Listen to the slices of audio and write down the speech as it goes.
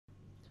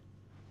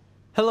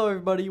Hello,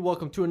 everybody.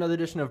 Welcome to another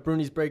edition of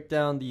Bruni's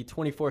Breakdown, the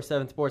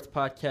 24/7 Sports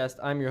Podcast.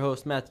 I'm your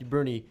host, Matthew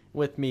Bruni.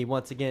 With me,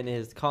 once again,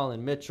 is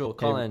Colin Mitchell.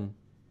 Colin.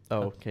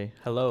 Oh, okay.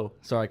 Hello.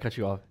 Sorry, I cut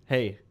you off.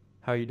 Hey,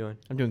 How are you doing?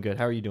 I'm doing good.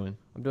 How are you doing?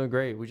 I'm doing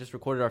great. We just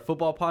recorded our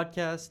football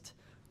podcast.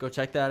 Go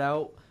check that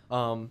out.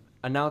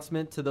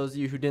 Announcement to those of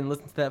you who didn't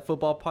listen to that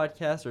football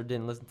podcast or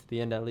didn't listen to the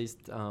end at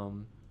least.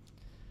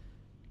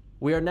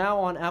 We are now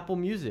on Apple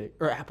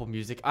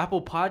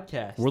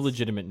Podcasts. We're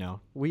legitimate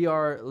now. We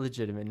are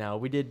legitimate now.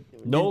 We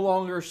No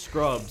longer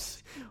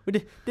scrubs.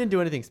 didn't do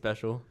anything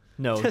special.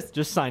 No,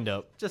 just signed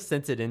up. Just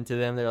sent it into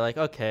them. They're like,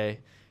 okay,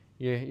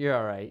 you're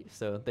all right.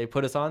 So they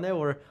put us on there.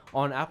 We're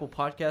on Apple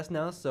Podcasts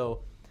now,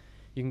 so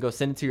you can go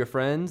send it to your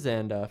friends,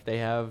 and if they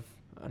have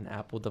an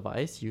Apple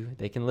device,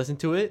 they can listen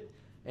to it,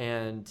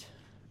 and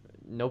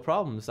no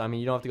problems. I mean,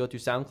 you don't have to go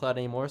through SoundCloud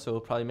anymore, so it'll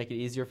probably make it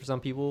easier for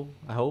some people.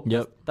 I hope.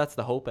 Yep. That's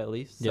the hope, at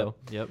least. So,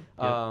 Yep.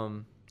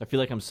 I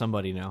feel like I'm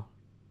somebody now.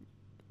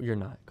 You're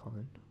not,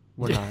 Colin.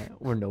 We're not.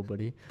 We're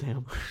nobody.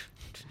 Damn.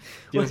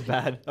 Feels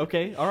bad.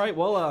 Okay. All right.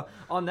 Well,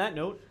 on that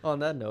note. On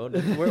that note,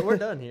 we're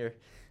done here.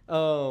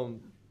 But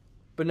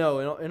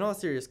no, in all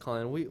seriousness,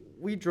 Colin,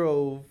 we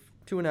drove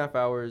 2.5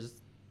 hours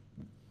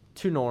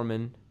to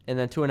Norman and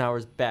then 2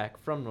 hours back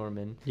from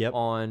Norman. Yep.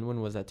 On,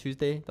 when was that?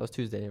 Tuesday? That was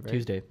Tuesday, right?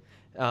 Tuesday.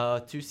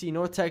 To see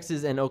North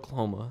Texas and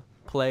Oklahoma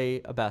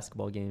play a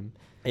basketball game.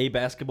 A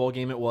basketball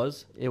game it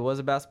was. It was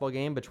a basketball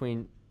game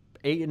between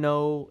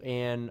 8-0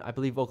 and I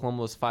believe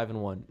Oklahoma was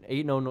 5-1.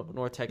 8-0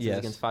 North Texas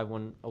against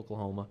 5-1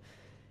 Oklahoma.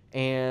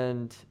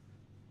 And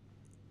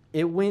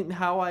it went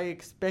how I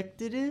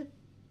expected it,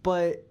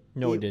 but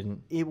No, it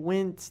didn't. It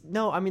went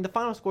no. I mean, the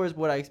final score is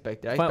what I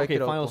expected. I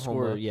expected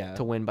Oklahoma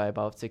to win by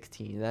about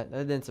 16. That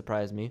didn't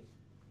surprise me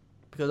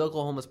because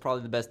Oklahoma is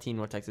probably the best team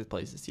North Texas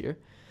plays this year,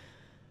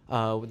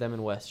 with them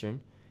in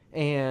Western,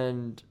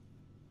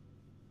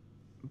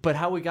 but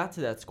how we got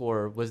to that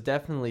score was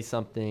definitely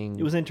something.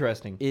 It was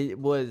interesting. It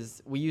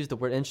was. We used the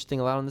word interesting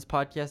a lot on this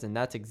podcast, and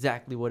that's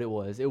exactly what it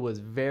was. It was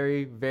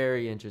very,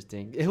 very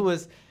interesting. It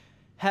was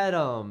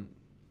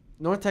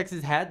North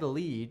Texas had the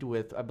lead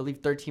with, I believe,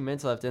 13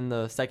 minutes left in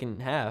the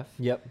second half.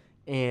 Yep.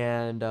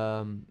 And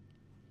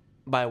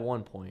by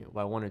 1 point,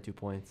 by 1 or 2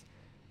 points.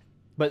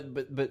 But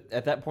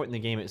at that point in the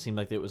game, it seemed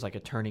like it was like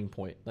a turning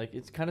point. Like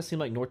it kind of seemed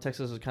like North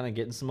Texas was kind of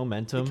getting some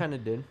momentum. It kind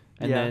of did.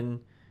 And then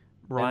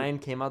Ryan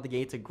came out the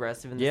gates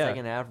aggressive in the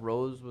second half.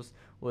 Rose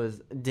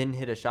didn't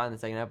hit a shot in the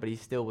second half, but he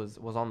still was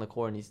on the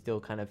court, and he still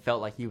kind of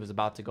felt like he was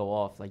about to go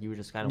off. Like you were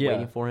just kind of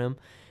waiting for him.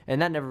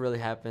 And that never really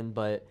happened,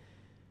 but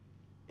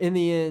in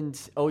the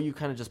end, OU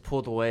kind of just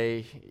pulled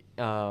away.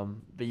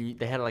 They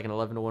had like an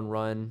 11-1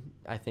 run,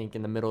 I think,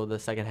 in the middle of the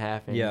second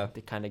half, and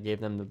they kind of gave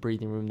them the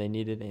breathing room they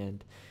needed,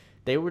 and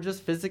they were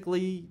just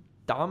physically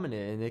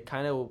dominant, and it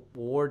kind of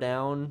wore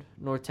down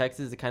North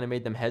Texas. It kind of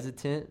made them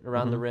hesitant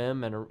around the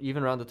rim and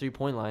even around the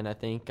three-point line, I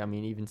think. I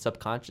mean, even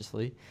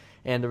subconsciously.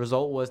 And the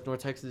result was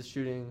North Texas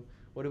shooting,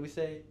 what did we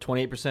say?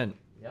 28%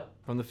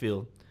 from the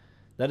field.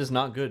 That is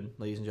not good,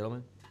 ladies and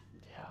gentlemen.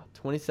 Yeah,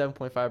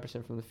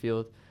 27.5% from the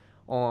field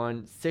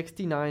on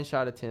 69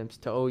 shot attempts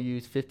to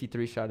OU's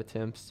 53 shot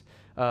attempts.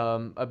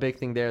 A big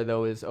thing there,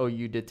 though, is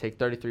OU did take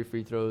 33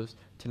 free throws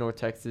to North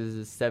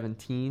Texas'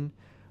 17.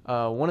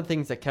 One of the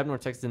things that kept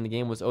North Texas in the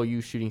game was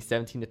OU shooting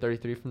 17 to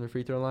 33 from the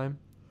free throw line.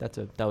 That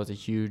was a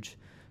huge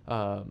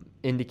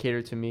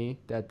indicator to me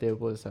that there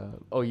was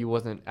OU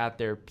wasn't at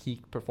their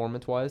peak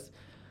performance-wise.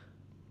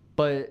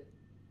 But,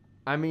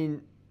 I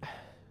mean,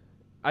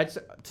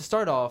 to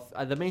start off,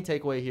 the main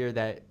takeaway here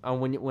that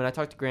when I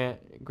talked to Grant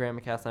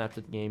McCaslin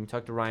after the game,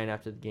 talked to Ryan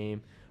after the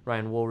game,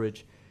 Ryan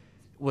Woolridge,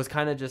 was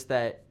kind of just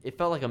that it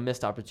felt like a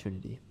missed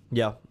opportunity.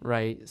 Yeah.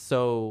 Right?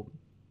 So,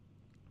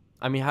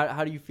 I mean,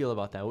 how do you feel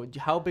about that?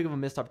 How big of a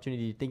missed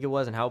opportunity do you think it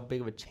was, and how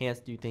big of a chance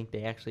do you think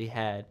they actually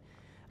had?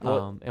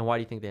 And why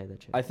do you think they had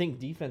that chance? I think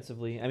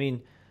defensively, I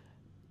mean,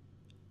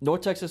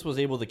 North Texas was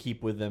able to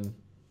keep with them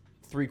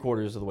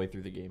 3/4 of the way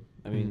through the game.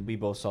 I mean, we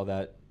both saw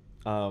that.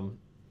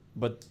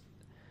 But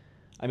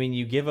I mean,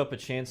 you give up a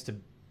chance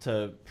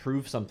to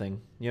prove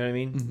something. You know what I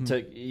mean?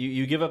 Mm-hmm.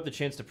 You give up the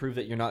chance to prove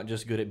that you're not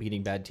just good at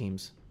beating bad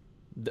teams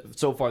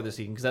so far this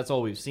season, because that's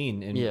all we've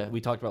seen. And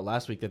we talked about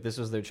last week that this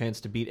was their chance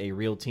to beat a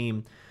real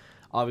team.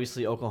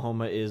 Obviously,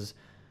 Oklahoma is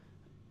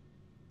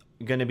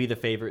going to be the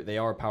favorite. They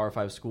are a Power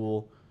 5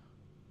 school.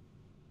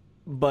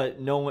 But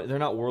they're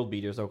not world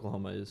beaters.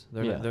 Oklahoma is.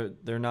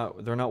 They're not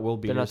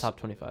world beaters. They're not top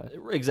 25.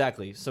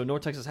 Exactly. So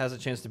North Texas has a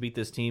chance to beat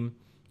this team,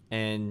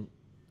 and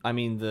I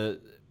mean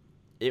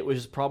it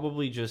was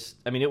probably just.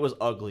 I mean, it was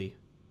ugly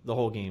the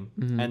whole game,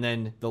 and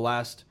then the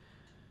last,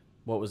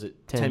 what was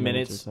it? 10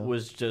 minutes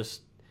was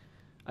just.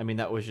 I mean,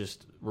 that was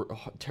just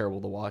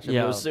terrible to watch. I mean,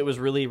 it was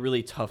really,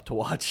 really tough to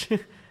watch.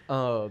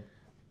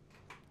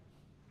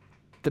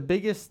 The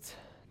biggest.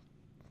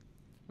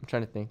 I'm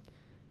trying to think.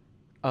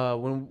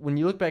 When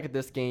you look back at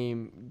this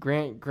game,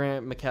 Grant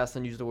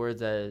McCaslin used the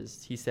words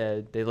as he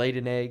said they laid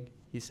an egg.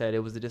 He said it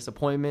was a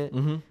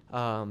disappointment.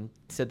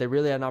 Said they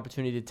really had an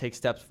opportunity to take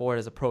steps forward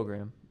as a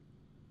program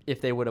if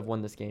they would have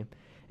won this game.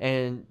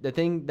 And the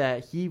thing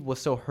that he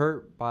was so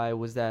hurt by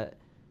was that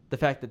the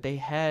fact that they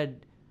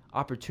had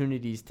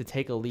opportunities to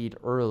take a lead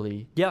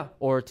early, Yeah.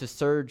 or to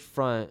surge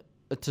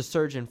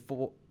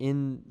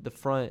in the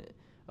front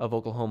of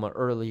Oklahoma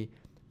early,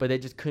 but they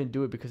just couldn't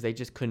do it because they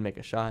just couldn't make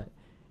a shot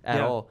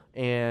at all.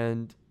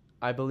 And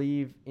I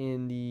believe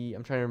I'm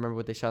trying to remember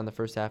what they shot in the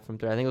first half from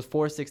three. I think it was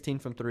 4-16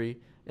 from three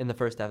in the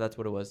first half. That's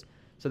what it was.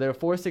 So they were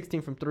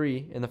 4-16 from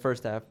three in the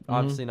first half. Mm-hmm.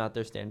 Obviously not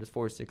their standards,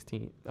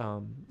 4-16.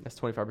 That's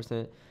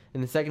 25%.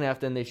 In the second half,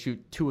 then they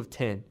shoot 2 of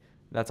 10.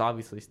 That's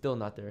obviously still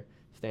not their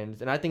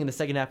standards. And I think in the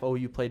second half,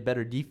 OU played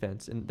better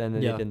defense than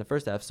they did in the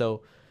first half.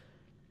 So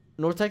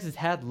North Texas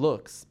had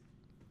looks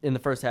in the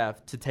first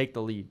half to take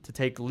the lead, to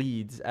take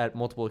leads at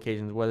multiple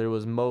occasions, whether it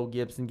was Mo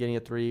Gibson getting a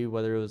three,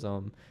 whether it was I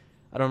don't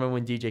remember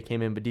when DJ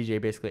came in, but DJ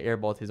basically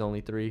airballed his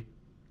only three.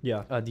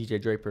 Yeah.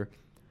 DJ Draper.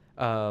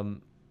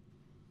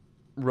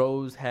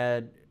 Rose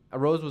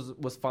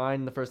was fine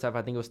in the first half.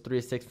 I think it was 3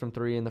 of 6 from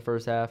three in the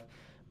first half,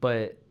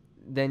 but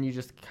then you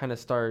just kind of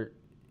start.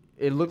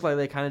 It looked like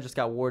they kind of just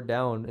got wore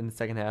down in the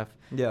second half.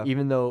 Yeah.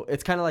 Even though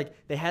it's kind of like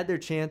they had their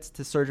chance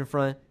to surge in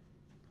front,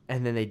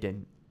 and then they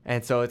didn't.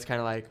 And so it's kind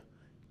of like,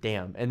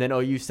 damn. And then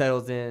OU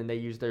settles in. They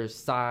use their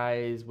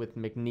size with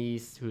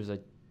McNeese, who's a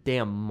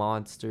damn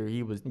monster.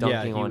 He was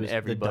dunking on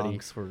everybody. The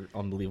dunks were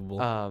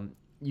unbelievable.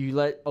 You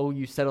let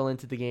OU settle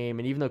into the game,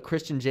 and even though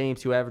Christian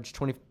James, who averaged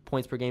 20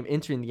 points per game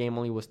entering the game,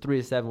 only was 3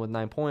 of 7 with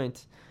 9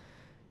 points,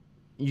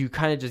 you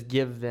kind of just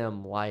give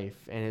them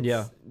life. And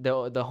it's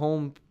the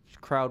home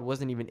crowd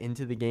wasn't even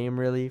into the game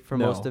really for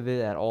most of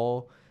it at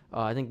all.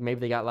 I think maybe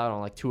they got loud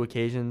on like 2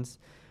 occasions,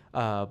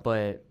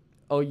 but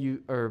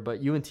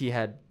UNT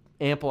had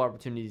ample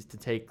opportunities to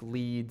take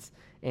leads,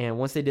 and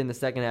once they did in the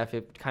second half,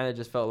 it kind of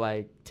just felt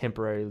like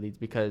temporary leads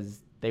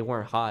because they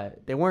weren't hot.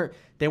 They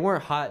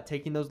weren't hot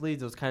taking those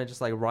leads. It was kind of just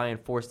like Ryan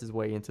forced his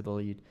way into the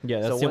lead. Yeah,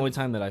 that's the only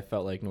time that I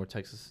felt like North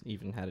Texas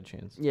even had a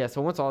chance. Yeah,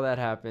 so once all that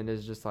happened,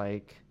 it's just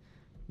like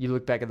you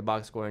look back at the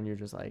box score and you're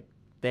just like,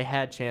 they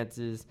had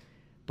chances,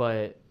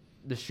 but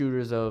the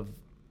shooters of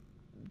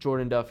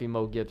Jordan Duffy,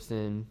 Mo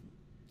Gibson,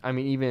 I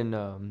mean,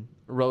 even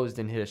Rose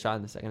didn't hit a shot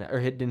in the second half, or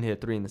didn't hit a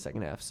three in the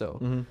second half.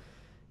 So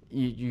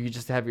you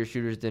just have your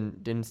shooters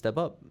didn't step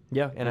up.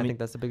 Yeah, and I think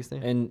that's the biggest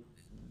thing. And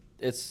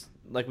it's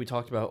like we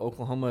talked about,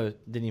 Oklahoma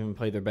didn't even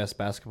play their best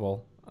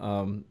basketball.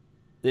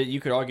 You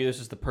could argue this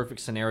is the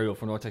perfect scenario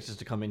for North Texas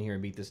to come in here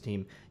and beat this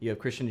team. You have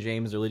Christian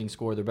James, their leading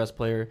scorer, their best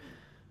player,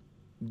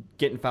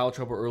 getting foul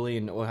trouble early,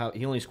 and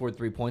he only scored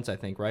 3 points, I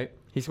think, right?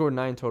 He scored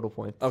 9 total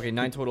points. Okay,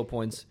 9 total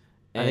points.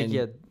 I think he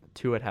had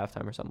 2 at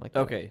halftime or something like that.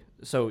 Okay,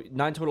 so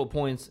 9 total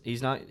points.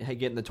 He's not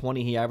getting the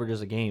 20 he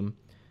averages a game,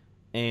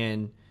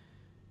 and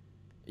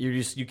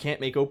you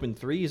can't make open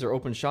threes or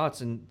open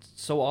shots. And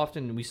so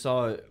often we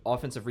saw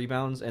offensive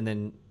rebounds, and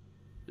then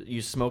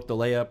you smoke the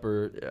layup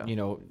or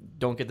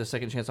don't get the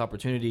second chance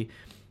opportunity.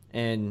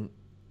 And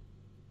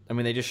I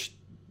mean,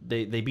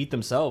 they beat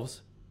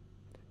themselves.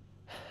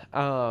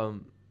 I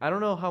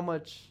don't know how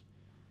much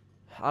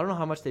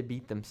they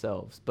beat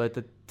themselves, but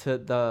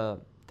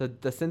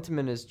the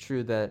sentiment is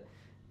true that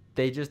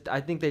I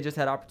think they just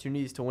had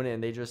opportunities to win it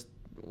and they just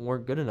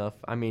weren't good enough.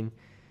 I mean,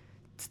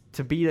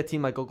 to beat a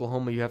team like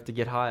Oklahoma, you have to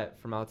get hot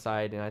from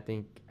outside, and I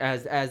think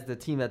as the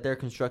team that they're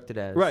constructed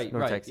as,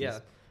 North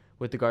Texas,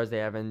 with the guards they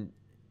have, and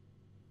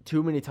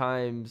too many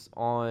times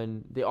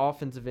on the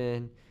offensive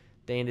end,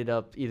 they ended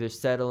up either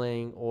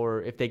settling,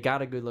 or if they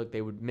got a good look,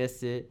 they would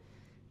miss it,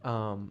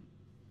 or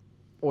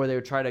they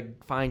would try to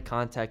find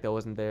contact that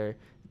wasn't there.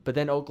 But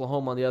then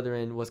Oklahoma on the other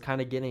end was kind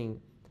of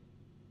getting,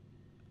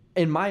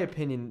 in my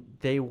opinion,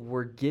 they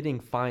were getting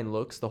fine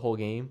looks the whole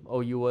game.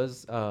 OU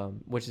was,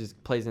 which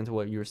plays into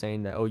what you were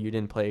saying, that OU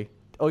didn't play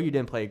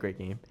a great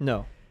game.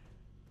 No.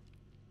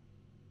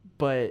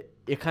 But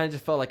it kind of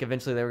just felt like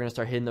eventually they were going to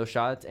start hitting those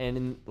shots,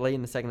 and late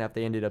in the second half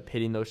they ended up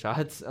hitting those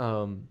shots.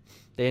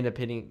 They ended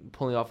up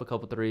pulling off a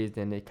couple threes,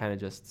 and they kind of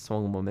just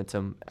swung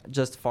momentum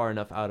just far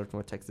enough out of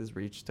North Texas'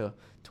 reach to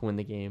win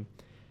the game.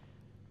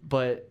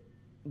 But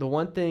the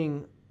one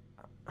thing,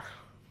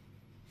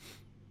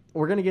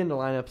 we're going to get into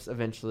lineups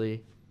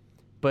eventually,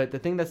 but the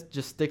thing that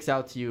just sticks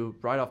out to you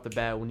right off the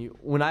bat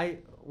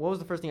what was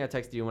the first thing I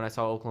texted you when I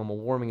saw Oklahoma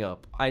warming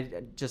up?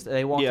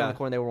 They walked on the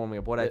court and they were warming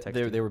up. What I texted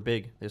you? They were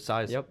big. Their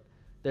size. Yep.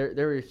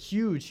 They're a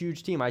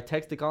huge team. I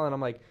texted Colin.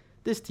 I'm like,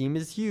 this team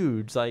is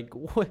huge. Like,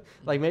 what?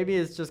 Like, maybe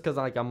it's just because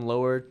I'm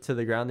lower to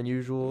the ground than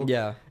usual.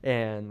 Yeah.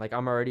 And like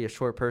I'm already a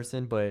short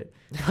person, but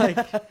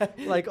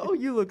like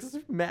OU looks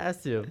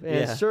massive.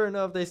 And sure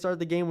enough, they started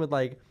the game with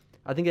I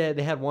think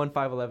they had one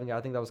 5'11" guy.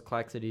 I think that was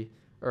Claxity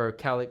or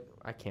Calic.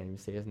 I can't even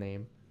say his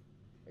name.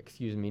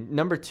 Excuse me.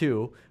 Number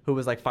 2, who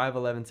was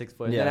 5'11", 6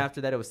 foot. And then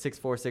after that, it was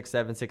 6'4",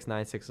 6'7",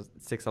 6'9",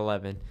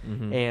 6'11".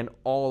 Mm-hmm. And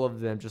all of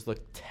them just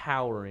looked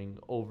towering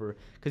over.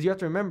 Because you have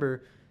to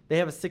remember, they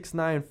have a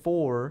 6'9"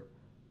 4.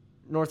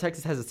 North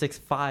Texas has a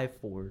 6'5"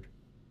 forward.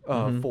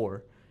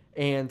 4.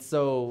 And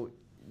so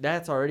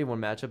that's already one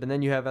matchup. And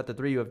then you have at the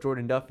 3, you have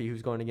Jordan Duffy,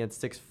 who's going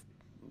against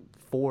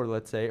 6'4",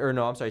 let's say. Or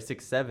no, I'm sorry,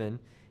 6'7"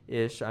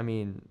 ish. I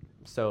mean,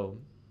 so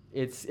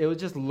it was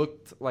just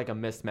looked like a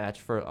mismatch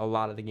for a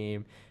lot of the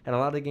game. And a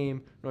lot of the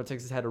game, North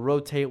Texas had to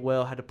rotate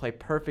well, had to play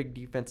perfect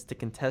defense to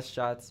contest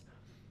shots,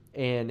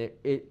 and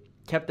it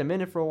kept them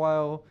in it for a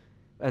while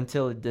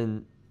until it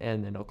didn't.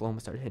 And then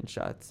Oklahoma started hitting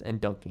shots and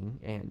dunking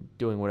and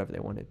doing whatever they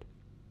wanted.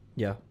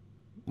 Yeah,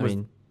 I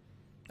mean,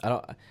 I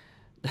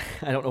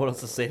don't know what else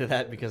to say to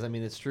that because I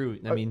mean it's true.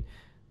 I mean,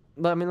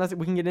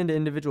 we can get into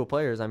individual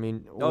players. I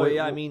mean,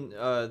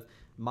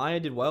 Maya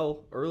did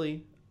well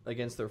early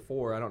against their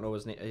 4. I don't know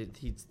his name. Are you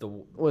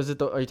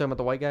talking about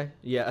the white guy?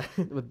 Yeah,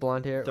 with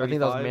blonde hair. 35? I think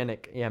that was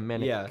Manic. Yeah,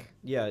 Manic.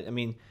 Yeah. I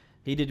mean,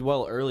 he did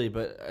well early,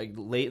 but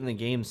late in the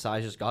game,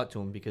 size just got to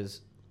him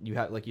because you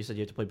have, like you said,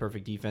 you have to play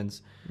perfect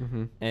defense,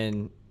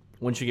 and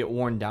once you get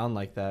worn down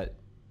like that,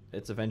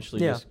 it's eventually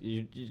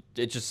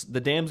just the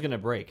dam's gonna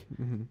break.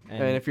 And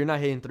if you're not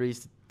hitting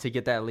threes to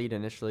get that lead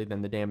initially,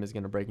 then the dam is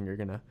gonna break and you're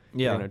gonna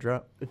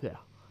drop.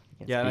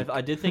 Yeah, and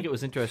I did think it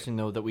was interesting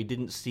though that we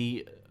didn't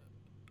see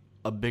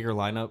a bigger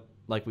lineup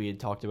like we had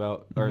talked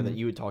about, or that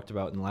you had talked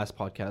about in the last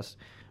podcast,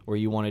 where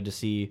you wanted to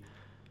see.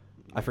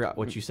 I forgot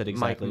what you said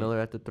exactly. Mike Miller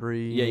at the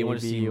 3. Yeah, you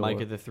want to see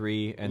Mike at the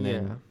 3, and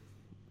then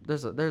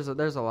there's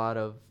a lot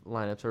of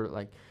lineups, or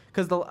like,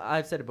 because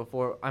I've said it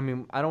before. I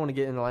mean, I don't want to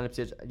get in the lineup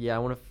stage. Yeah, I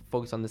want to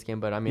focus on this game,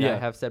 but I mean, I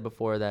have said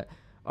before that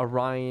a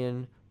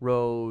Ryan,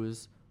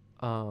 Rose,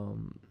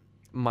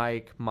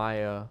 Mike,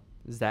 Maya,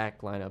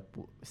 Zach lineup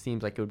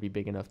seems like it would be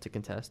big enough to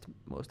contest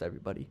most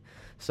everybody.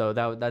 So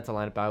that's a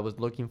lineup I was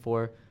looking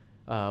for.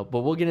 But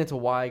we'll get into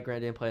why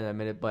Grant didn't play in that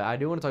minute. But I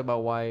do want to talk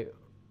about why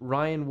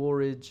Ryan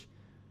Woolridge.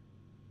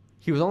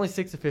 He was only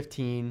 6 of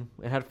 15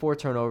 and had 4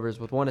 turnovers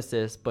with 1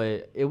 assist,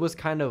 but it was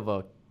kind of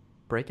a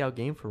breakout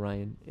game for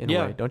Ryan in a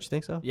way. Don't you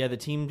think so? Yeah, the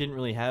team didn't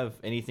really have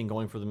anything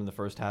going for them in the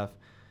first half.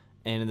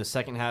 And in the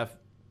second half,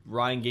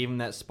 Ryan gave him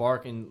that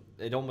spark, and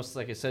it almost,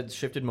 like I said,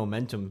 shifted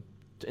momentum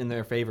in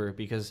their favor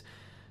because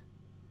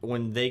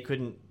when they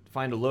couldn't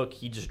find a look,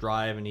 he'd just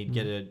drive and he'd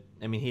get it.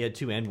 I mean, he had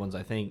 2 and ones,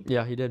 I think.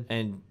 Yeah, he did.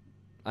 And,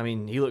 I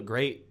mean, he looked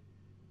great.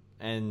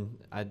 And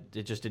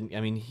it just didn't –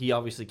 I mean, he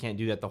obviously can't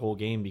do that the whole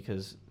game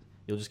because –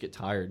 you'll just get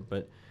tired.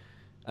 But,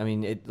 I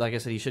mean, like I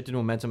said, he shifted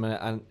momentum.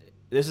 And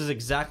this is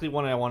exactly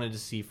what I wanted to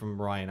see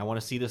from Ryan. I want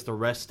to see this the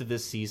rest of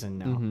this season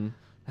now.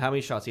 How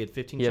many shots? He had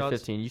 15 shots? Yeah,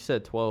 15. You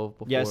said 12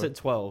 before. Yeah, I said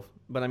 12.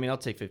 But, I mean, I'll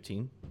take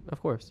 15.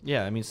 Of course.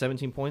 Yeah, I mean,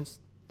 17 points.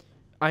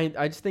 I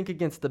just think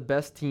against the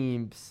best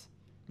teams,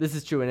 this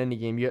is true in any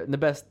game.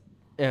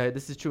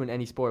 This is true in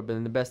any sport, but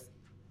in the best,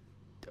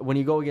 when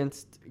you go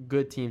against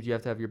good teams, you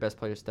have to have your best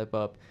players step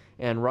up.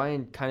 And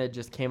Ryan kind of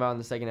just came out in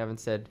the second half and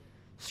said,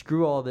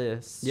 screw all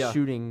this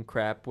shooting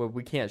crap where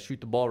we can't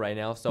shoot the ball right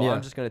now, so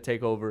I'm just going to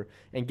take over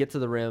and get to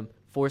the rim,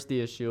 force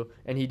the issue.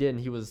 And he did, and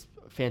he was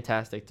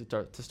fantastic to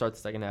start the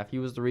second half. He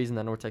was the reason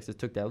that North Texas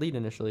took that lead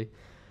initially.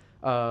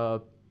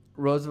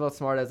 Roosevelt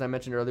Smart, as I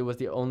mentioned earlier, was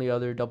the only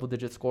other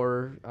double-digit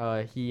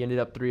scorer. He ended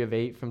up 3 of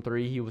 8 from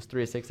 3. He was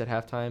 3 of 6 at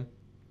halftime.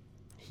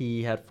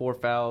 He had 4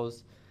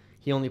 fouls.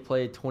 He only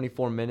played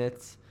 24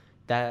 minutes.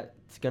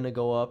 That's going to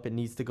go up. It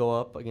needs to go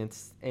up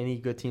against any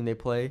good team they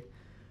play.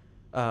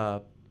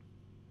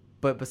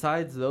 But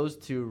besides those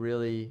two,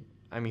 really,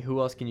 I mean, who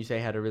else can you say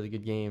had a really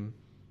good game?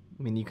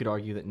 I mean, you could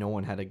argue that no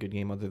one had a good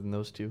game other than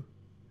those two.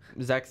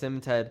 Zach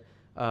Simmons had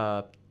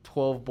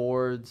 12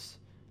 boards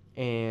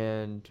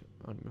and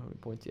I don't know how many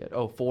points he had.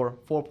 Oh, 4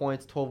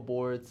 points, 12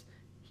 boards.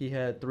 He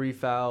had 3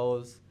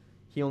 fouls.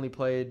 He only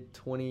played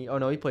 20. Oh,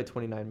 no, he played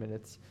 29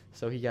 minutes.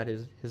 So he got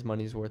his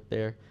money's worth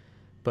there.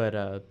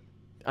 But,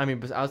 I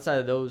mean, outside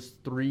of those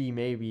 3,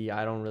 maybe,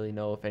 I don't really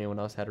know if anyone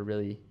else had a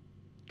really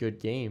good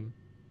game.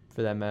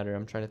 For that matter,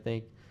 I'm trying to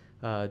think.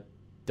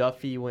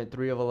 Duffy went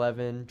 3 of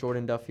 11.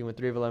 Jordan Duffy went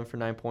 3 of 11 for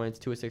 9 points,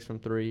 2 of 6 from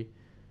 3.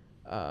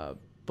 And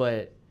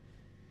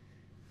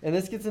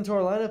this gets into our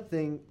lineup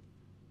thing.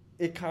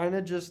 It kind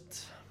of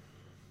just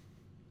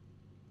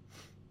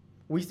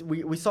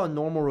we saw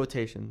normal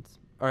rotations.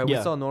 All right,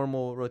 we saw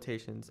normal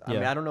rotations. I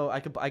mean, I don't know.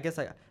 I guess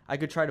I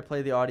could try to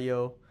play the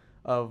audio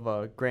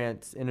of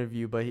Grant's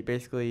interview, but he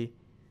basically,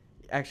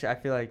 actually, I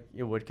feel like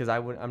it would because I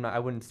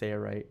wouldn't say it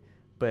right,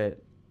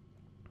 but.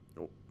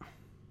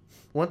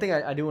 One thing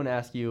I do want to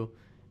ask you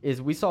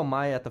is we saw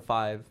Maya at the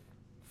 5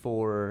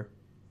 for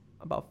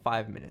about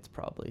 5 minutes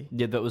probably.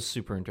 Yeah, that was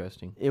super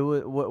interesting. It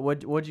was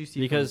what'd you see?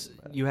 Because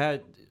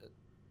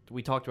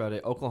we talked about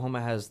it.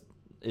 Oklahoma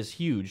is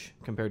huge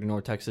compared to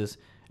North Texas,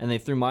 and they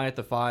threw Maya at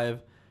the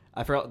 5.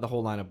 I forgot what the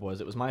whole lineup was.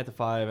 It was Maya at the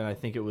 5, and I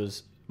think it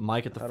was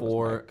Mike at the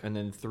 4, and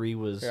then 3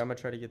 was. Here, I'm gonna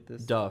try to get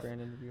this Duff.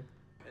 Grant interview.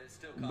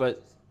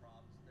 But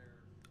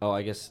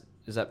I guess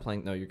is that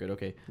playing? No, you're good.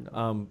 Okay.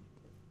 No.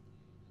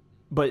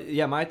 But,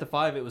 yeah, Maya at the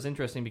 5, it was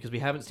interesting because we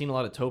haven't seen a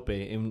lot of Tope,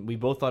 and we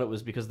both thought it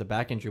was because of the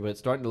back injury, but it's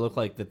starting to look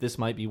like that this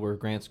might be where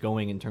Grant's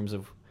going in terms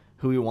of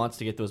who he wants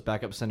to get those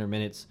backup center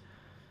minutes.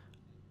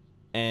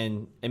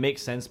 And it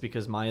makes sense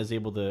because Maya's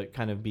able to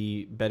kind of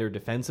be better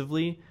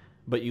defensively,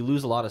 but you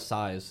lose a lot of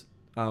size.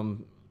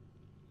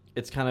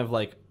 It's kind of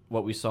like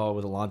what we saw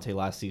with Alante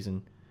last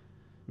season,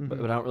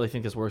 but I don't really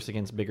think this works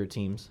against bigger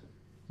teams.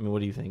 I mean, what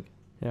do you think?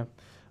 Yeah.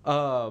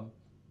 Well,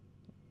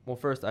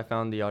 first, I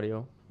found the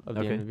audio of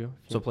the interview.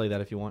 So play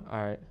that if you want.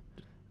 All right.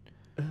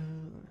 Was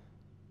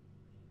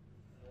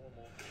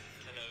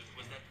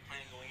that the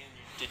plan going in?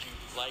 Did you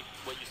like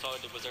what you saw?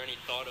 Was there any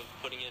thought of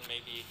putting in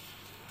maybe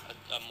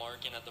a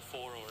mark in at the 4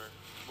 or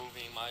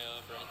moving Maya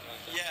up or anything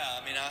like that? Yeah,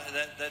 I mean,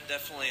 that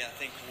definitely, I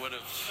think, would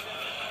have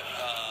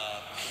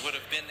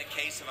been the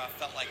case if I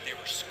felt like they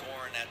were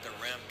scoring at the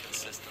rim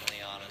consistently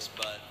on us.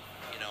 But,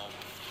 you know,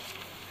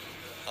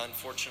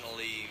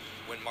 unfortunately,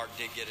 when Mark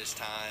did get his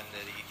time,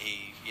 that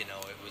he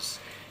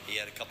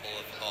had a couple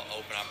of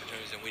open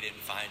opportunities and we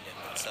didn't find him.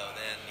 And so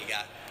then he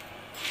got,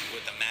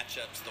 with the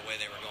matchups the way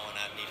they were going,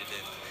 I needed to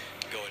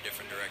go a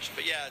different direction.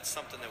 But yeah, it's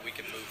something that we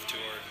can move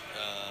toward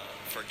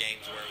for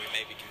games where we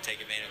maybe can take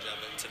advantage of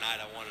it.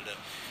 Tonight I wanted to,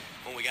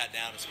 when we got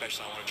down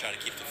especially, I want to try to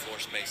keep the floor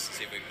space and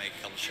see if we can make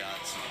a couple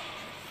shots.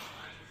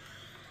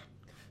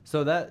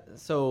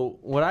 So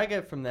what I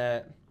get from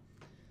that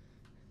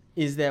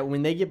is that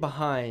when they get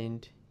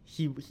behind,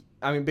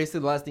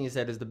 basically the last thing he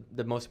said is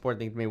the most important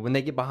thing to me. When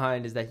they get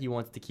behind is that he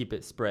wants to keep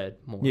it spread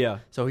more. Yeah.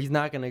 So he's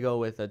not going to go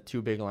with a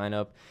too big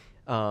lineup,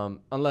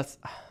 unless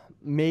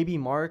maybe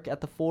Mark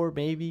at the 4,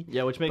 maybe.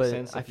 Yeah, which makes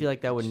sense. I feel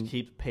like that would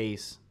keep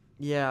pace.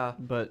 Yeah,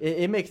 but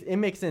it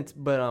makes sense.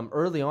 But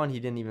early on, he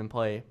didn't even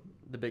play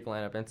the big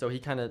lineup, and so he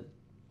kind of,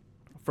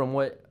 from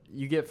what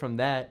you get from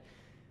that,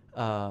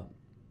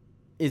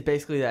 is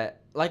basically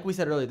that, like we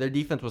said earlier, their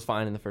defense was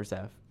fine in the first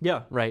half.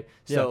 Yeah. Right?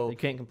 Yeah, So you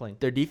can't complain.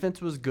 Their defense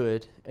was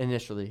good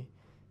initially.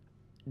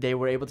 They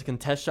were able to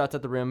contest shots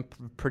at the rim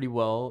pretty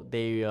well.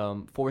 They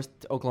forced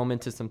Oklahoma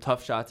into some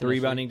tough shots. The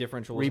rebounding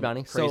differential was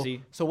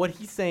crazy. So what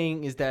he's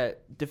saying is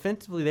that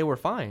defensively they were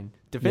fine.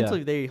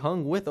 Defensively they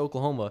hung with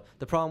Oklahoma.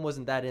 The problem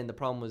wasn't that end. The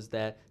problem was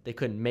that they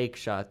couldn't make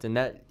shots. And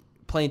that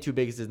playing too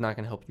big is not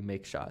going to help you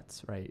make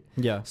shots, right?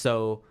 Yeah.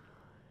 So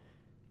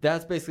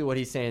that's basically what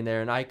he's saying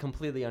there. And I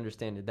completely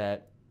understand it,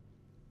 that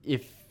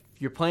if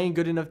you're playing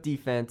good enough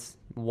defense,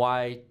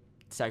 why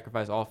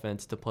sacrifice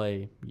offense to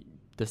play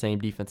the same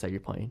defense that you're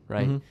playing,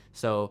 right? Mm-hmm.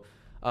 So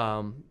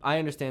I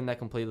understand that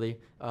completely.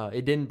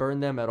 It didn't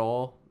burn them at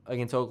all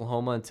against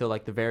Oklahoma until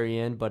like the very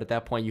end, but at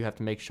that point you have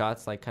to make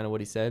shots, like kind of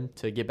what he said,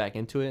 to get back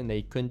into it, and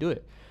they couldn't do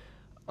it.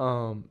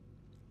 But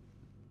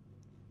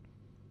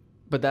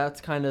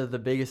that's kind of the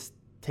biggest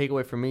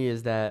takeaway for me,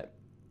 is that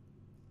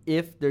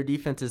if their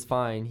defense is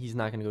fine, he's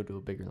not going to go to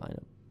a bigger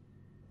lineup.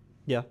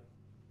 Yeah.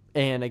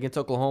 And against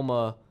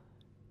Oklahoma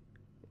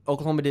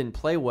didn't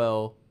play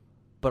well,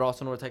 but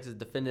also North Texas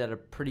defended at a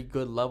pretty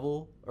good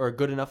level, or a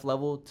good enough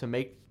level to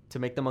make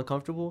them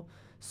uncomfortable.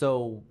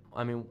 So,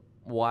 I mean,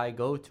 why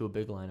go to a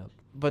big lineup?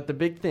 But the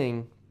big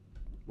thing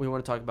we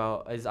want to talk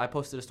about is I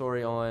posted a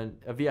story on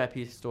a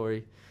VIP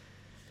story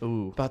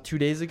about 2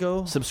 days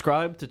ago.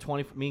 Subscribe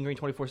to Mean Green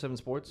 24/7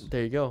 Sports.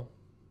 There you go.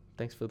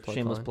 Thanks for the plug.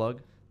 Shameless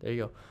plug. There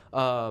you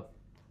go.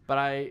 But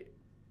I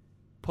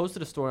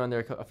posted a story on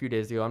there a few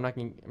days ago. I'm not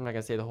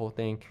gonna say the whole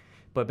thing,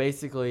 but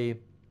basically,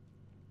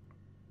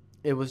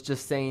 it was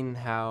just saying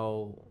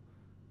how.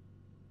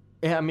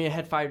 I mean, it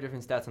had 5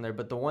 different stats on there,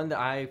 but the one that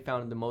I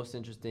found the most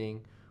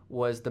interesting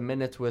was the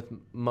minutes with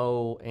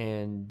Mo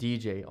and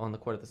DJ on the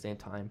court at the same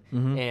time.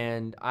 Mm-hmm.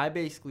 And I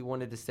basically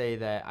wanted to say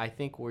that I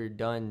think we're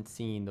done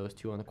seeing those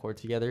two on the court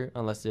together,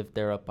 unless if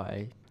they're up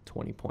by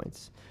 20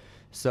 points.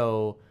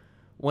 So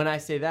when I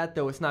say that,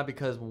 though, it's not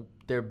because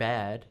they're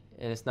bad,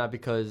 and it's not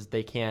because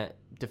they can't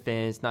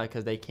defend, it's not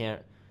because they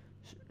can't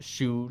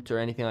shoot or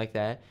anything like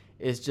that.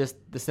 It's just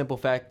the simple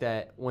fact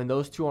that when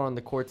those two are on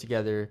the court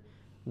together,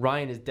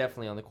 Ryan is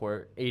definitely on the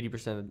court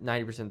 80%,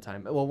 90% of the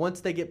time. Well, once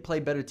they play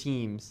better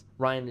teams,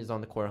 Ryan is on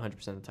the court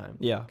 100% of the time.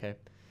 Yeah. Okay.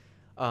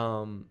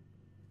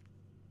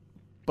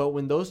 But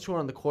when those two are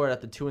on the court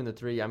at the 2 and the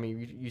 3, I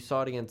mean, you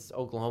saw it against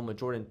Oklahoma.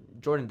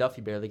 Jordan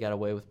Duffy barely got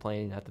away with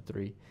playing at the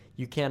 3.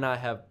 You cannot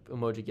have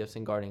Emoji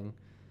Gibson guarding.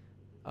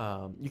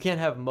 You can't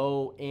have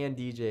Mo and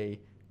DJ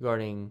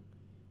guarding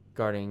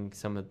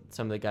some of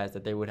the guys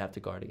that they would have to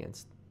guard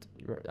against.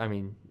 I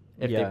mean,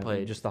 if they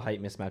played, just the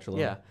height mismatch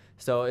alone. Yeah.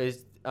 So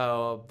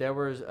there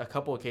was a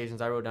couple occasions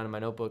I wrote down in my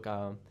notebook.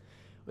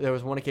 There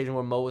was one occasion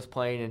where Mo was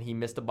playing and he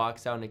missed a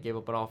box out and it gave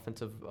up an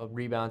offensive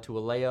rebound to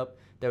a layup.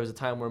 There was a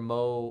time where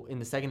Mo, in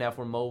the second half,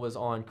 where Mo was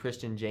on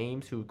Christian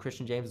James, who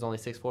Christian James is only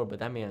 6'4", but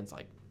that man's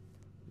like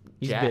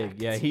he's jacked.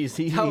 big.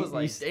 Yeah, I was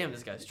like, damn,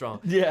 this guy's strong.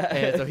 Yeah.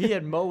 And so he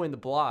had Mo in the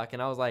block,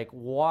 and I was like,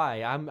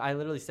 why? I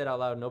literally said out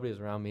loud, nobody was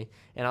around me,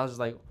 and I was just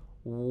like,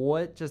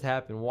 what just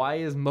happened? Why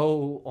is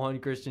Mo on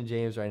Christian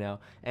James right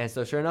now? And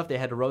so sure enough, they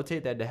had to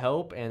rotate, they had to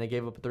help, and they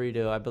gave up a 3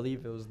 to, I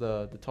believe it was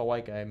the tall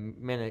white guy,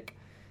 Minnick,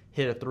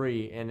 hit a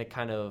 3, and it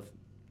kind of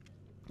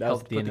that was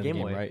helped the put end the of the game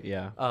game, away. right?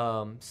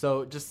 Yeah.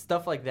 So just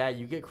stuff like that,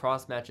 you get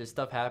cross matches,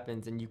 stuff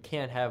happens, and you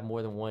can't have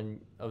more than one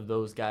of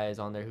those guys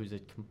on there who's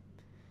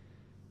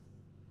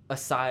a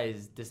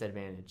size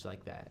disadvantage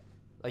like that.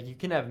 Like you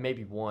can have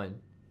maybe one,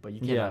 but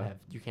you can't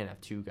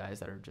have 2 guys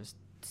that are just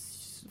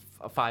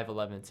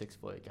 5'11", 6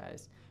 foot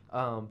guys.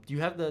 Do you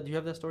have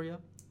that story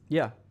up?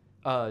 Yeah.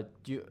 Do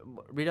you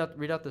read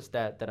out the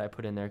stat that I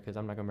put in there, because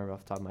I'm not gonna remember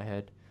off the top of my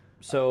head.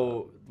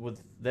 So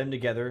with them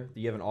together,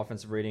 you have an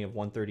offensive rating of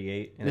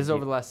 138. And This is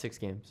over the last 6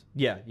 games.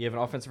 Yeah, you have an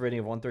offensive rating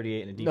of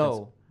 138 and a defense.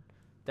 No,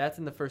 that's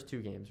in the first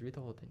 2 games. Read the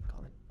whole thing,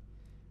 Colin.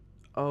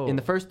 Oh. In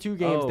the first 2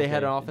 games, they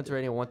had an okay. offensive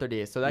rating of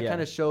 138. So that Yeah.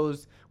 kind of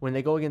shows when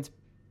they go against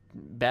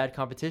bad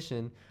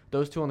competition,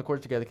 those 2 on the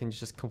court together can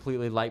just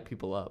completely light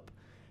people up.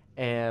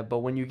 But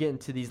when you get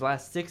into these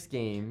last 6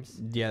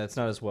 games, Yeah, that's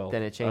not as well.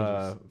 Then it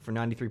changes. For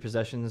 93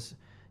 possessions,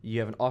 you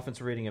have an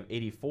offensive rating of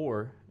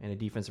 84 and a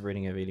defensive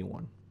rating of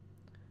 81.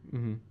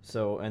 mm-hmm.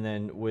 So, and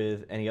then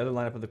with any other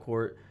lineup of the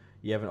court,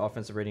 you have an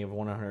offensive rating of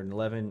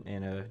 111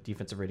 and a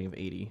defensive rating of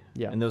 80.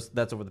 Yeah. And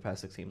that's over the past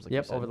 6 games. Like you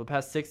Yep, said. over the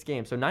past 6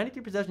 games. So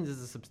 93 possessions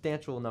is a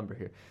substantial number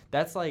here.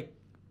 That's like,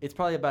 it's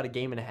probably about a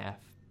game and a half,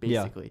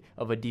 Yeah. basically,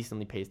 of a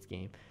decently paced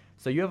game.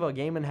 So you have a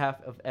game and a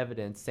half of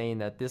evidence saying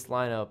that this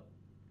lineup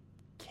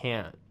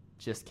can't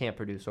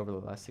produce over the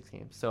last 6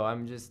 games. So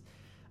I'm just,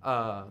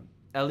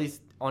 at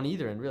least on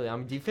either end, really.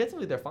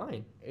 Defensively, they're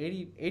fine.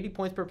 80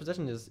 points per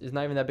possession is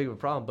not even that big of a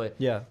problem. But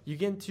Yeah. you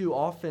get into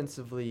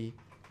offensively,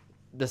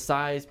 the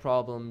size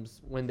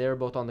problems when they're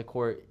both on the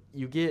court,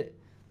 you get...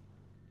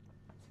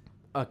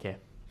 Okay.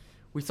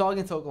 We saw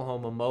against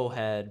Oklahoma, Mo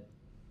had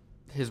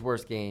his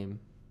worst game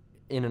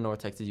in a North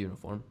Texas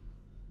uniform,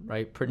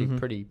 right? Pretty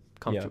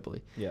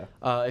comfortably. Yeah.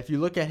 If you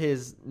look at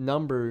his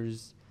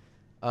numbers,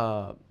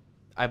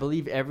 I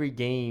believe every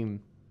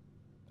game,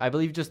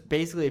 just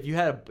basically if you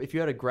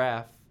had a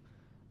graph,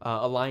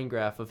 a line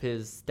graph of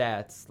his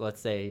stats, let's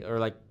say, or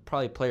like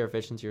probably player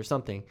efficiency or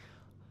something,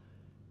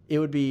 it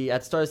would be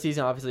at the start of the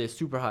season obviously a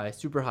super high,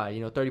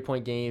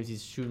 30-point games,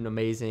 he's shooting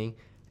amazing.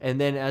 And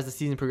then as the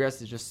season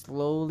progresses, it just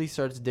slowly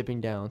starts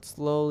dipping down,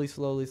 slowly,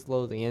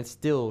 and it's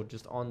still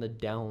just on the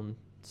down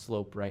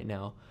slope right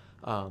now.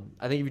 I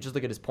think if you just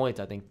look at his points,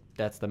 I think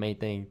that's the main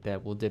thing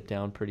that will dip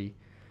down pretty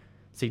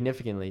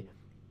significantly.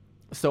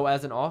 So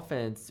as an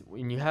offense,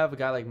 when you have a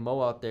guy like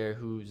Mo out there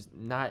who's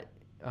not,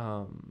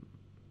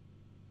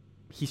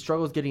 he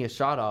struggles getting a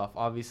shot off,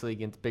 obviously,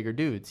 against bigger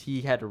dudes.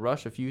 He had to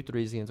rush a few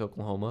threes against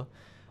Oklahoma.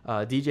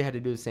 DJ had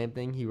to do the same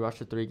thing. He rushed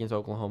a 3 against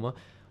Oklahoma.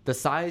 The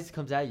size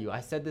comes at you. I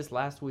said this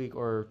last week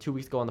or 2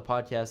 weeks ago on the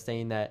podcast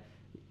saying that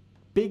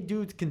big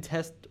dudes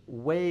contest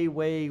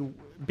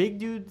big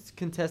dudes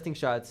contesting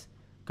shots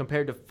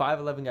compared to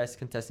 5'11 guys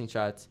contesting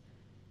shots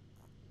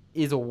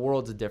is a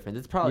world of difference.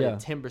 It's probably a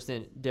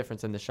 10%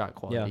 difference in the shot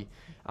quality.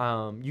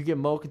 Yeah. You get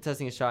Mo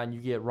contesting a shot and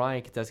you get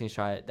Ryan contesting a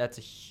shot. That's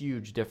a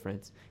huge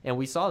difference. And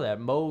we saw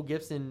that. Mo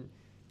Gibson,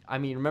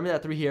 remember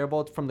that 3 he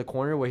airballed from the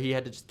corner where he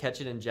had to just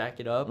catch it and jack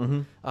it up?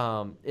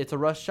 Mm-hmm. It's a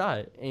rush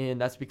shot, and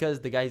that's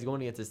because the guy he's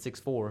going against is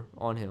 6'4"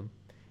 on him.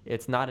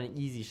 It's not an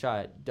easy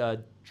shot.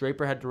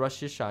 Draper had to rush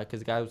his shot because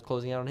the guy was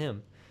closing out on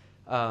him.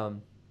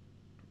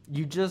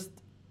 You just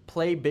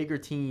play bigger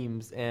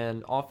teams,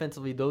 and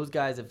offensively, those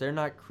guys, if they're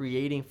not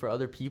creating for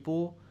other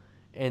people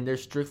and they're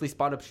strictly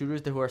spot-up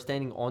shooters who are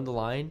standing on the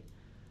line,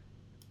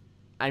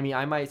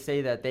 I might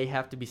say that they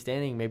have to be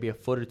standing maybe a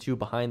foot or 2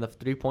 behind the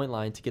 3-point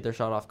line to get their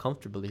shot off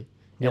comfortably.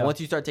 Yeah. And once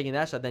you start taking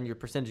that shot, then your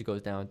percentage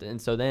goes down. And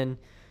so then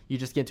you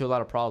just get into a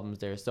lot of problems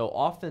there. So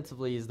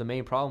offensively is the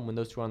main problem when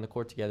those 2 are on the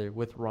court together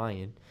with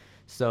Ryan.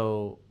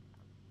 So,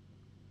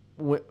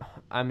 when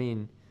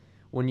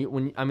you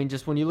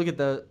look at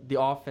the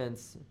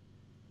offense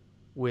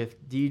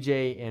with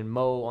DJ and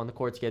Mo on the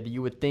court together,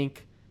 you would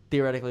think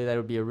theoretically that it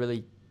would be a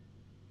really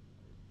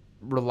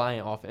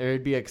reliant offense. It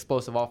would be an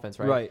explosive offense,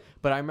 right? Right.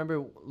 But I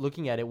remember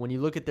looking at it, when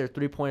you look at their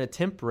 3-point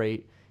attempt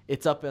rate,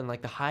 it's up in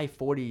like the high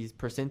 40s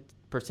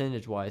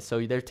percentage-wise.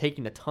 So they're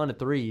taking a ton of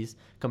threes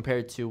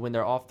compared to when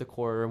they're off the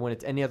court, or when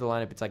it's any other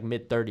lineup, it's like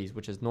mid-30s,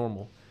 which is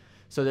normal.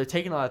 So they're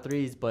taking a lot of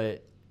threes,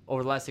 but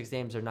over the last 6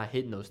 games, they're not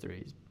hitting those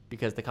threes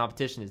because the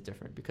competition is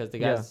different, because the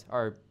guys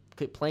are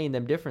playing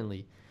them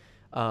differently.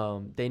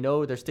 They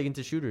know they're sticking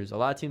to shooters. A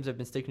lot of teams have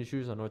been sticking to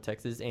shooters on North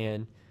Texas,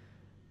 and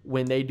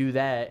when they do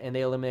that and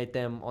they eliminate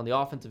them on the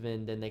offensive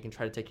end, then they can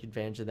try to take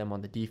advantage of them on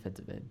the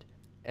defensive end.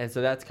 And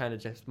so that's kind of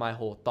just my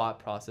whole thought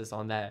process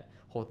on that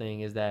whole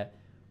thing, is that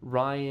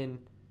Ryan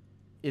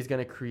is going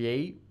to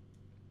create,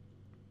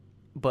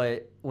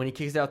 but when he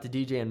kicks it out to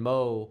DJ and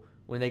Mo,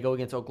 when they go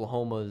against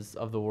Oklahoma's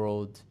of the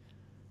world,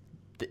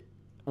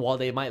 while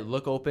they might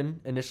look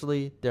open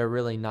initially, they're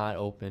really not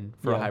open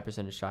for a high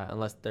percentage shot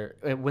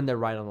when they're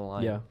right on the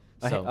line. Yeah.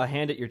 So, A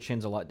hand at your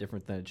chin's a lot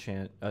different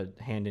than a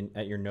hand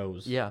at your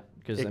nose. Yeah.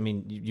 Because,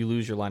 you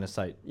lose your line of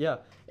sight. Yeah.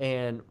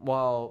 And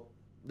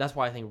that's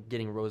why I think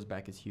getting Rose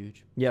back is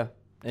huge. Yeah.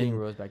 Getting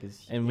Rose back is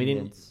huge. And we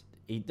didn't...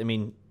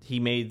 He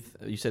made,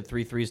 you said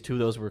 3 threes, 2 of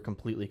those were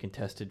completely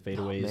contested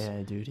fadeaways. Oh,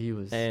 man, dude, he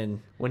was...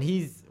 And when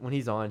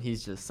he's on,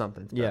 he's just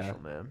something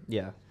special, man.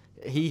 Yeah.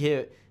 He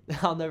hit...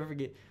 I'll never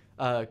forget...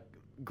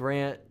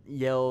 Grant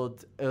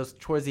yelled, it was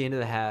towards the end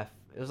of the half,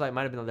 it was like,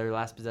 might have been their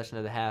last possession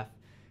of the half,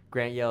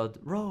 Grant yelled,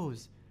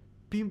 "Rose,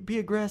 be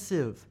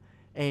aggressive."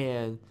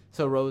 And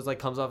so Rose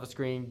comes off a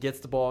screen, gets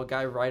the ball,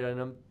 guy right on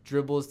him,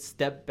 dribbles,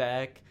 step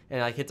back,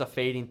 and hits a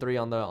fading 3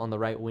 on the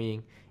right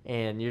wing,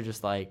 and you're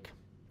just like,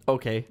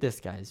 okay,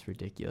 this guy is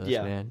ridiculous,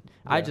 man.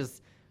 Yeah.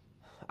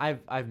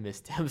 I've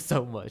missed him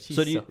so much. He's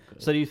So do you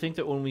good. so do you think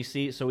that when we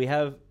see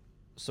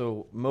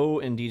so Mo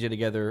and DJ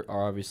together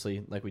are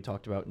obviously, like we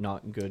talked about,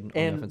 not good on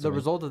And offensive the end.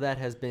 result of that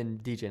has been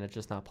DJ not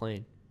just not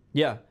playing.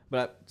 Yeah,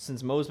 but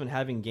since Mo's been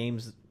having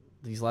games,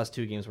 these last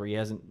 2 games where he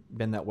hasn't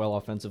been that well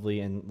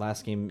offensively, and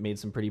last game made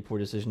some pretty poor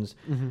decisions,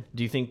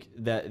 do you think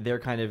that they're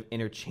kind of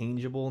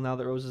interchangeable now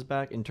that Rose is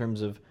back in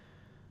terms of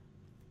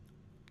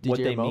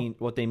DJ or Mo?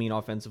 what they mean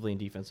offensively and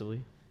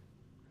defensively?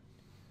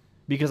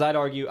 Because I'd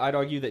argue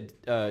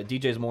that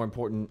DJ is more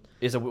important,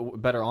 is a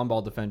better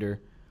on-ball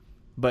defender,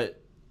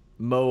 but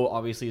Mo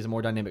obviously is a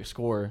more dynamic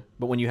scorer.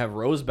 But when you have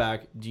Rose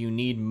back, do you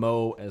need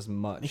Mo as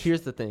much?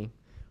 Here's the thing,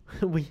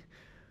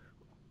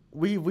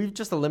 we've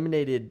just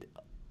eliminated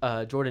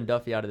Jordan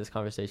Duffy out of this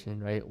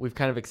conversation, right? We've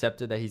kind of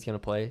accepted that he's going to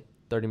play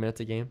 30 minutes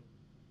a game.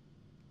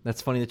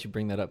 That's funny that you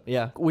bring that up.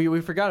 Yeah.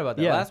 We forgot about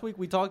that. Yeah. Last week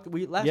we talked.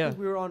 Last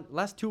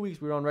 2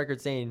 weeks we were on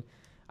record saying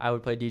I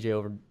would play DJ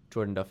over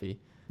Jordan Duffy.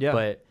 Yeah.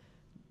 But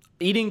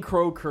Eating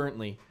crow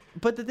currently.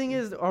 the thing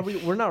is,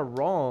 we're not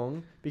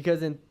wrong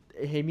because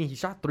he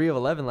shot 3 of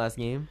 11 last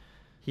game.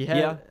 He had.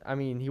 Yeah. I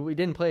mean, he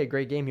didn't play a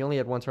great game. He only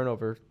had 1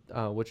 turnover,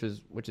 which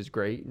is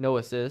great. No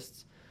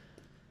assists.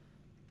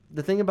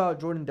 The thing about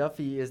Jordan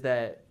Duffy is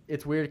that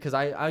it's weird because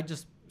I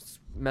just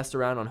messed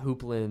around on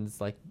Hooplins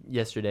like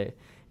yesterday,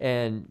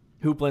 and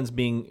Hooplins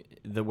being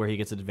where he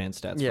gets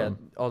advanced stats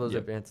from. all those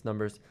Yep. advanced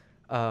numbers.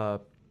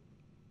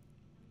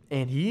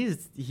 And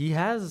he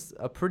has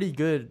a pretty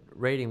good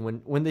rating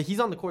when he's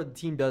on the court. The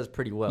team does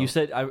pretty well. You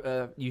said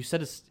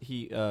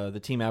the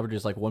team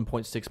averages like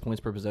 1.6 points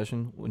per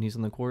possession when he's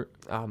on the court.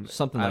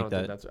 Something like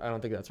that. I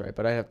don't think that's right,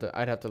 but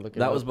I'd have to look.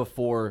 That was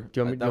before. Do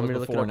you want me to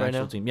look it up right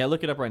now? Team. Yeah,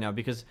 look it up right now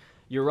because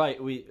you're right.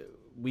 We're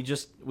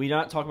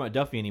not talking about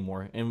Duffy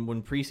anymore. And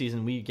when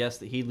preseason we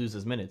guessed that he'd lose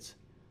his minutes,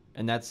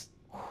 and that's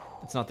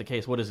not the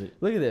case. What is it?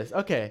 Look at this.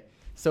 Okay,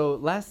 so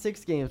last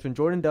 6 games when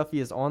Jordan Duffy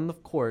is on the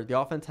court, the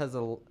offense has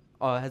an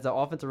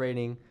offensive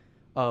rating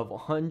of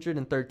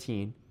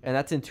 113, and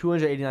that's in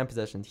 289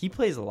 possessions. He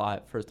plays a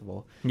lot, first of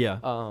all. Yeah.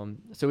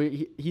 So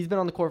he's been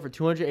on the court for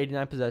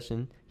 289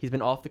 possessions. He's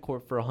been off the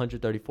court for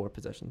 134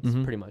 possessions,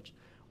 pretty much.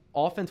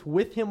 Offense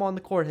with him on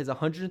the court has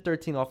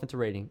 113 offensive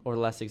rating over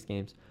the last 6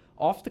 games.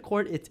 Off the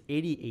court, it's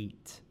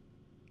 88.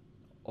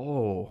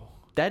 Oh,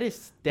 That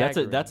is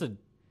staggering.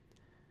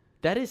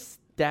 That is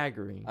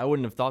staggering. I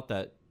wouldn't have thought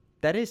that.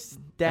 That is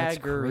staggering. That's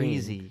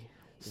crazy.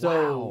 So,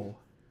 Wow.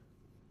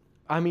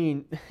 I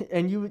mean,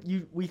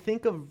 and we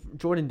think of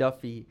Jordan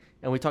Duffy,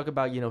 and we talk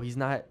about he's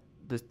not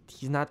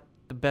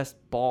the best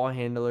ball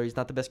handler, he's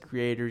not the best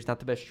creator, he's not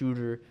the best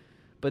shooter,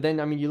 but then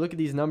I mean you look at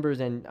these numbers,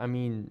 and I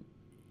mean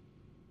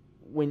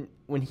when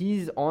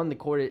he's on the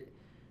court,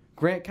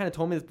 Grant kind of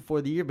told me this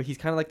before the year, but he's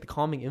kind of like the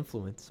calming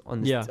influence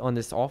on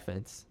this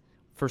offense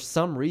for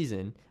some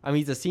reason. I mean,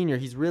 he's a senior,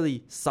 he's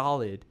really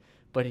solid,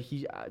 but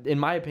in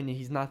my opinion,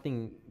 he's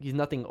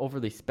nothing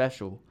overly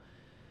special.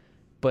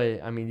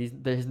 But I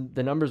mean,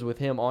 the numbers with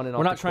him on and off.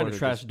 We're not the trying court to are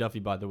trash just, Duffy,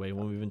 by the way,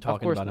 when we've been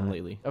talking about him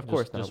lately. Of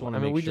course not. Just want I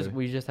to mean, make sure.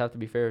 we just have to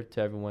be fair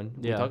to everyone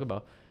we Yeah. talk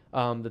about.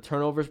 The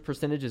turnovers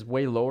percentage is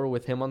way lower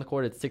with him on the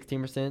court. It's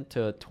 16%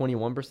 to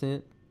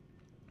 21%.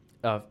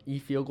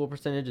 Field goal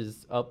percentage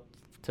is up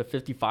to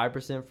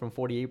 55% from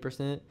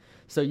 48%.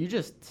 So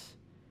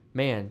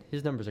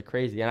his numbers are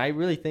crazy, and I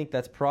really think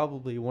that's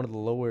probably one of the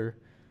lower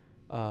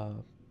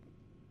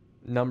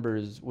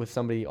numbers with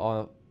somebody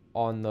on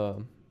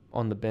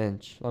the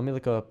bench. Let me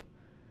look up.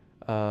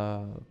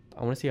 I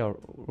want to see how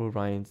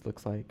Ryan's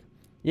looks like.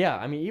 Yeah,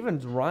 I mean, even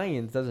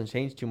Ryan's doesn't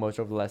change too much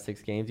over the last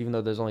 6 games, even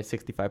though there's only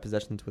 65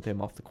 possessions with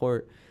him off the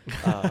court.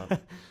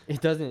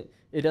 It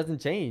doesn't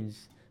change.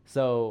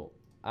 So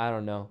I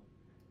don't know.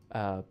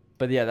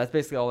 But yeah, that's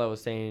basically all I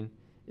was saying.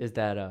 Is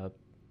that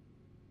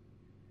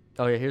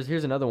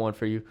here's another one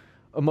for you.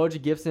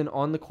 Emoji Gibson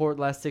on the court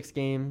last 6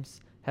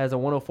 games has a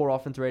 104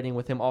 offense rating.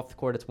 With him off the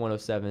court, it's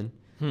 107.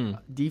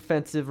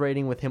 Defensive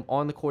rating with him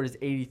on the court is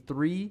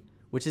 83,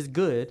 which is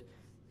good.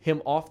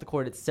 Him off the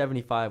court, it's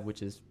 75,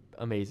 which is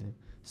amazing.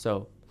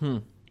 So,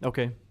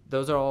 Okay.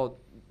 those are all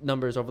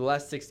numbers over the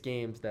last 6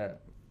 games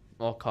that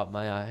all caught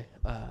my eye.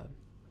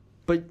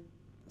 But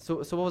so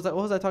what was that?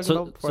 What was I talking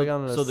about before I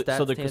got on a stats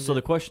tangent? So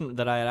the question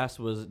that I had asked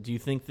was, do you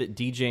think that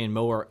DJ and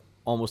Mo are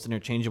almost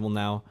interchangeable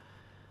now,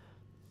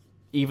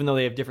 even though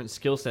they have different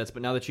skill sets?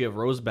 But now that you have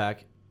Rose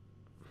back,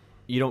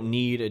 you don't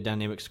need a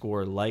dynamic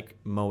scorer like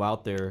Mo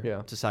out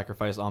there to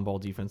sacrifice on-ball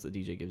defense that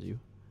DJ gives you.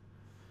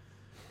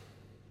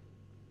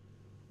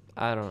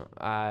 I don't.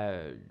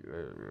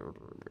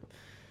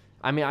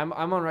 I mean, I'm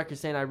on record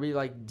saying I really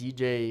like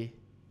DJ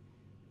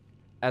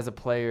as a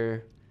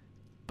player,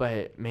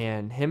 but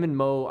man, him and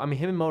Mo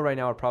right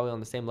now are probably on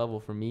the same level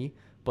for me.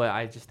 But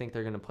I just think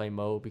they're gonna play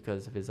Mo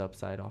because of his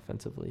upside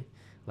offensively.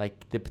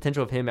 Like the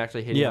potential of him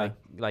actually hitting,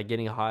 like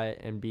getting hot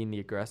and being the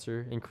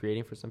aggressor and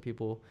creating for some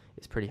people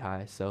is pretty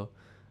high. So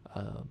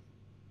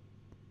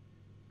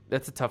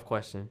that's a tough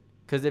question.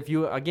 Because if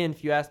you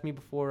asked me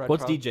before,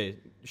 What's DJ?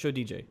 Show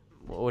DJ.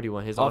 What do you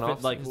want? His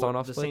on-off? Like his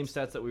on-off the splits?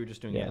 same stats that we were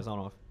just doing. Yeah. Yeah, his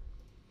on-off.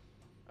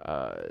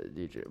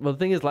 DJ. Well, the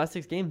thing is, last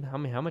 6 games,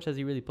 how much has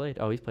he really played?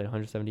 Oh, he's played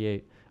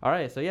 178. All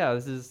right, so yeah,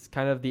 this is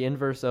kind of the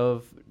inverse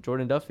of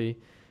Jordan Duffy.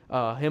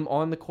 Him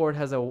on the court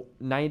has a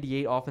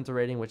 98 offensive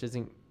rating, which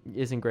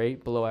isn't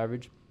great, below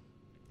average.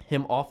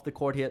 Him off the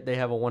court, they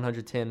have a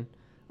 110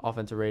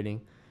 offensive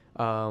rating.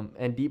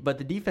 But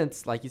the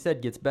defense, like you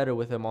said, gets better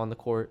with him on the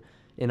court.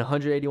 In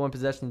 181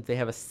 possessions, they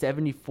have a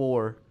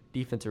 74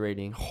 defensive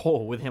rating.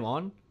 Oh, with him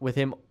on? With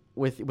him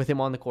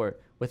on the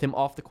court. With him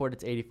off the court,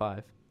 it's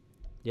 85.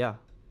 Yeah.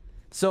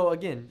 So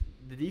again,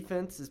 the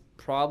defense is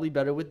probably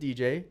better with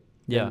DJ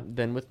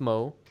than with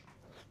Mo.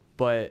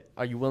 But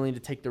are you willing to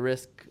take the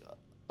risk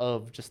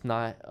of just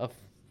not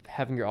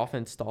having your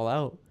offense stall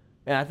out?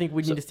 And I think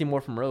we need to see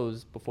more from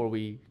Rose before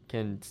we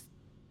can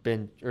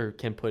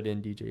put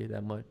in DJ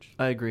that much.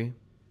 I agree.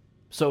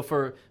 So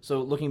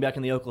looking back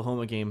in the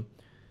Oklahoma game,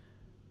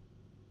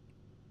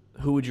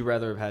 who would you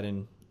rather have had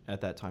in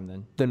at that time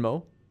then? Than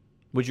Mo?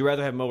 Would you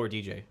rather have Mo or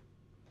DJ?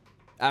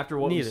 After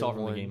what we saw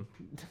from the game.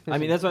 I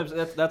mean, that's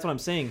what I'm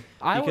saying.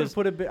 I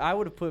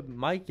would have put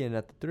Mike in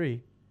at the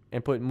 3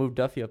 and moved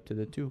Duffy up to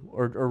the 2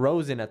 or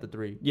Rose in at the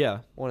 3. Yeah.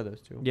 One of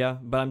those two. Yeah,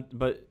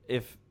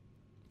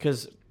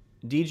 because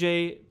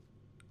DJ,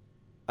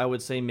 I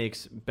would say,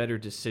 makes better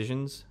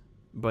decisions,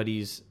 but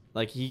he's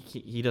like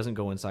he doesn't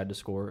go inside to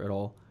score at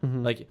all.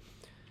 Mm-hmm. Like,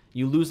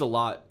 you lose a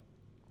lot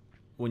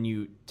when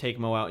you take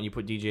Mo out and you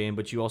put DJ in,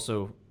 but you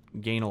also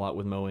gain a lot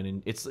with Mo in,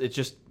 and it's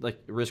just like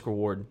risk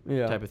reward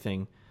type of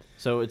thing.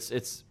 So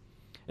it's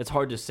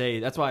hard to say.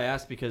 That's why I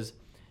asked, because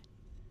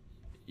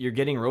you're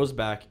getting Rose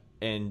back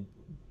and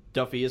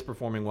Duffy is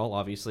performing well,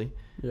 obviously.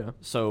 Yeah.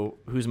 So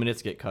whose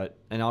minutes get cut?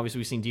 And obviously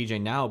we've seen DJ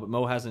now, but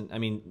Mo hasn't. I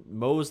mean,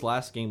 Mo's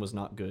last game was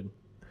not good.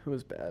 It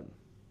was bad.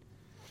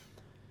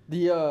 I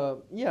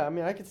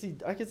mean, I could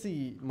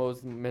see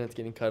Mo's minutes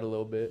getting cut a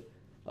little bit.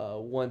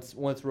 Once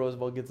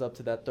Roosevelt gets up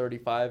to that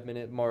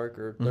 35-minute mark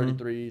or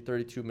 33,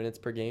 32 minutes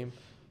per game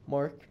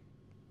mark.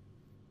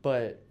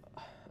 But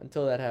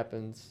until that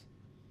happens,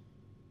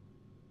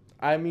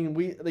 I mean,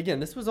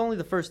 this was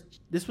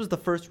the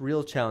first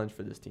real challenge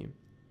for this team.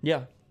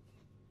 Yeah.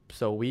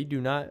 So we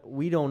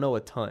don't know a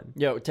ton.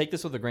 Yeah, take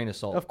this with a grain of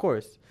salt. Of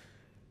course.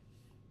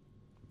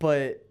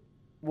 But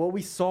what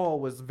we saw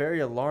was very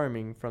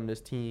alarming from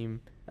this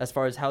team as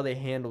far as how they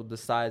handled the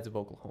sides of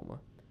Oklahoma.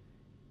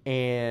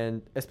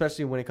 And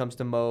especially when it comes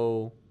to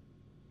Mo,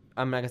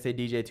 I'm not going to say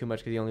DJ too much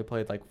because he only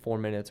played like 4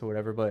 minutes or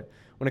whatever. But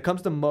when it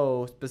comes to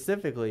Mo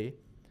specifically,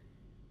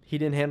 he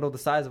didn't handle the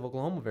size of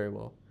Oklahoma very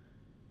well.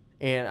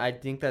 And I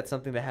think that's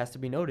something that has to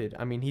be noted.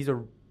 I mean, he's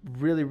a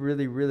really,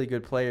 really, really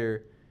good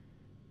player,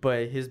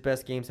 but his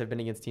best games have been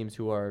against teams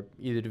who are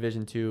either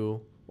Division II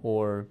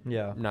or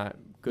not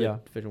good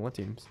Division I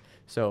teams.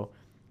 So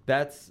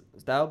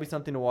that'll be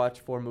something to watch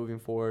for moving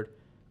forward.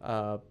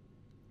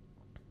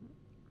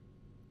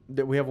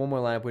 We have one more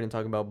lineup we didn't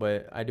talk about,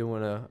 but I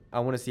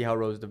want to see how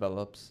Rose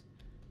develops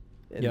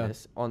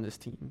on this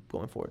team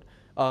going forward.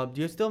 Do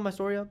you still have my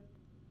story up?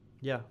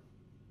 Yeah.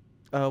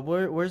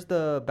 Where's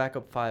the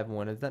backup 5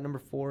 one? Is that number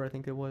 4? I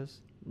think it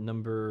was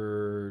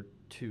number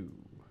 2.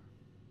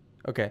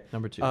 Okay,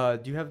 number 2.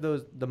 Do you have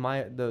those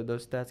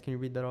stats? Can you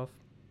read that off?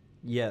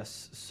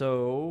 Yes.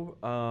 So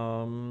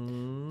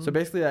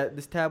basically,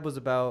 this tab was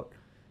about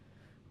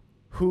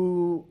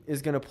who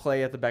is going to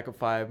play at the backup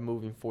 5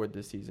 moving forward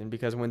this season.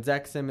 Because when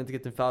Zach Simmons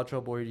gets in foul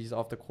trouble or he's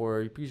off the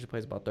court, he usually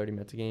plays about 30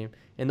 minutes a game.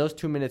 In those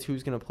 2 minutes,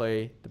 who's going to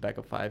play the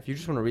backup 5? You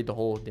just want to read the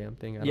whole damn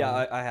thing.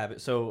 I have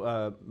it.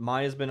 So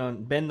Maya's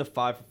been the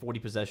 5 for 40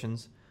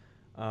 possessions.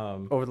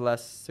 Over the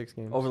last 6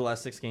 games. Over the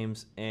last 6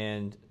 games.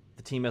 And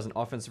the team has an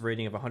offensive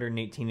rating of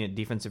 118 and a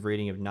defensive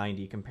rating of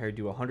 90 compared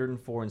to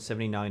 104 and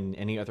 79 in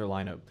any other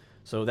lineup.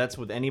 So that's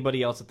with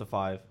anybody else at the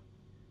 5.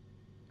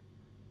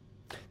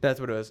 That's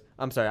what it was.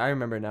 I'm sorry. I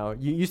remember now.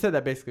 You said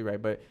that basically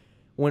right. But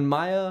when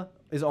Maya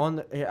is on,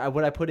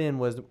 what I put in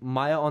was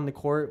Maya on the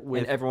court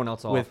with... And everyone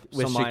else off.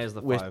 So Maya's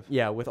the 5.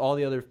 With all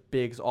the other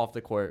bigs off the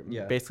court.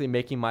 Yeah. Basically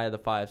making Maya the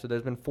 5. So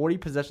there's been 40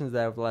 possessions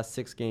that over the last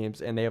 6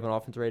 games, and they have an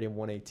offensive rating of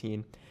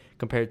 118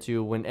 compared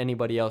to when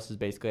anybody else is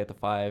basically at the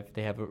 5.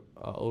 They have a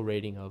O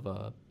rating of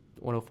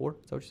 104.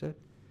 Is that what you said?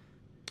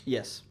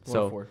 Yes,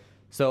 104.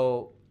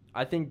 So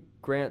I think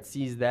Grant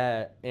sees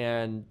that,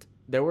 and...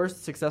 There were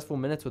successful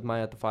minutes with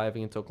Maya at the 5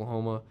 against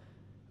Oklahoma.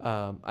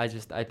 I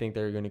think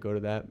they're going to go to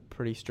that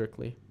pretty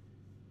strictly.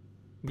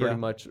 Pretty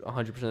much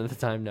 100% of the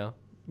time now.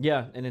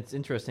 Yeah, and it's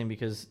interesting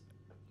because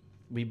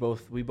we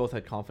both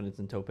had confidence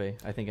in Tope,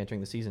 I think,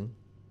 entering the season.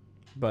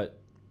 But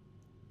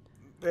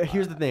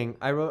here's the thing.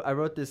 I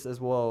wrote this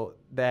as well,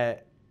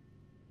 that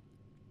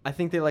I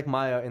think they like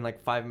Maya in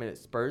like 5-minute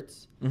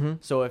spurts. Mm-hmm.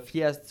 So if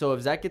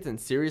Zach gets in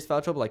serious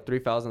foul trouble, like 3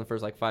 fouls in the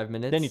first like 5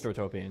 minutes, then you throw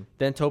Tope in.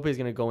 Then Tope is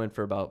gonna go in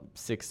for about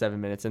 6-7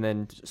 minutes and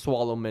then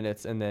swallow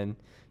minutes and then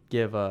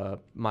give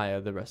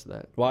Maya the rest of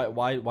that.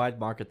 Why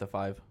Mark at the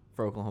 5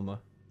 for Oklahoma?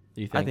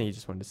 Do you think? I think he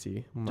just wanted to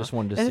see. And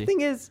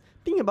the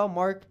thing about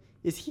Mark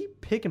is he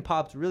pick and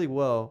pops really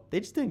well. They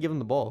just didn't give him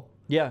the ball.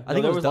 Yeah, I think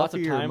it there was was lots of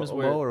Duffy or times Mo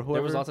where or there was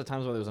whoever. lots of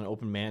times where there was an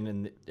open man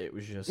and it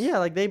was just Yeah,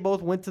 like they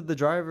both went to the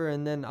driver,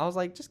 and then I was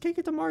like, just kick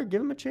it to Mark, give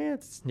him a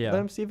chance. Yeah. Let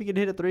him see if he can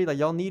hit a three. Like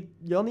y'all need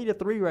a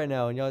three right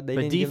now, and they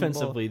But didn't give him the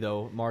ball. defensively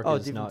though, Mark Oh,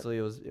 is defensively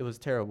it was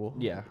terrible.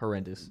 not. Yeah,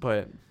 horrendous.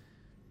 But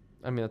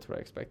I mean that's what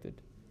I expected.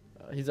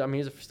 He's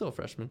still a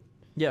freshman,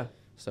 Yeah,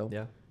 so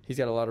yeah. he's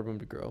got a lot of room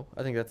to grow.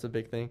 I think that's the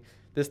big thing.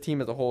 This team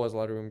as a whole has a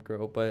lot of room to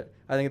grow, but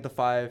I think at the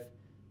 5,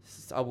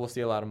 I will see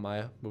a lot of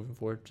Maya moving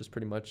forward. Just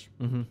pretty much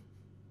Mm-hmm.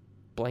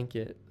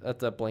 blanket.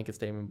 That's a blanket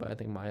statement, but I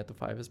think Maya at the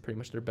 5 is pretty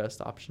much their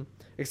best option,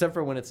 except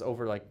for when it's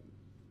over like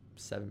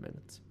 7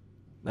 minutes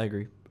I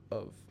agree.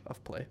 of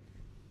play.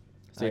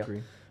 I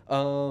agree.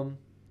 Do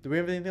we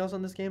have anything else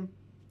on this game?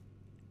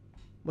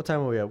 What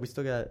time are we at? We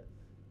still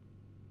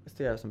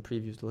have some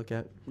previews to look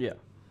at. Yeah.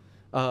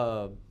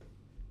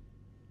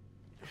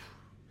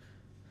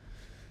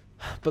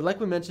 But like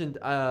we mentioned,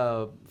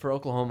 for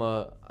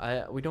Oklahoma,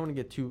 we don't want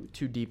to get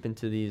too deep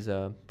into these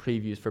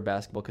previews for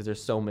basketball because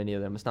there's so many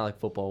of them. It's not like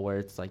football where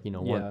it's like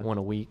Yeah. one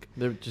a week.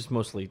 They're just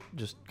mostly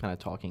just kind of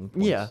talking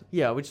points.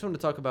 Yeah. We just wanted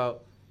to talk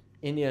about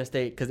Indiana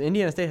State because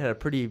Indiana State had a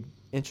pretty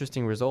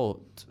interesting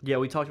result. Yeah,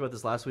 we talked about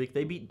this last week.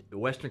 They beat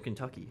Western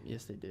Kentucky.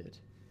 Yes, they did,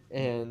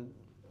 and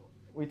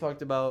we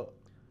talked about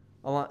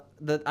a lot.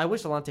 I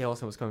wish Alante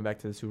Holston was coming back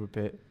to the Super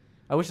Pit.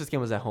 I wish this game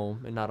was at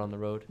home and not on the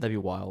road. That'd be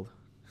wild.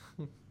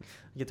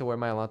 I get to wear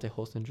my Alante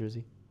Holston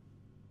jersey.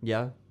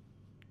 Yeah.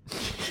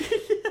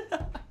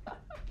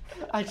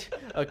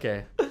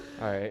 Okay. All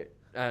right.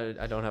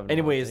 I don't have. An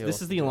Anyways, Alante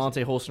this is the Holston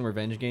jersey. Alante Holston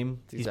revenge game.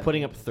 He's Exactly.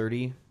 putting up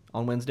 30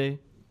 on Wednesday.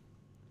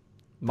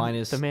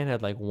 The man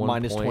had like one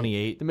minus point.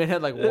 28. The man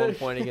had like 1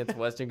 point against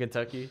Western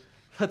Kentucky.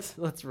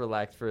 Let's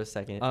relax for a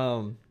second.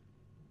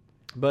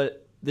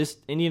 But this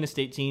Indiana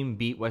State team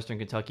beat Western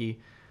Kentucky,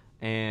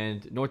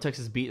 and North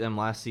Texas beat them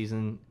last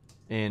season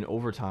in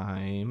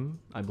overtime,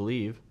 I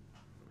believe.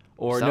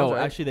 Or Sounds no,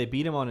 right. actually they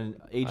beat him on an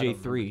I don't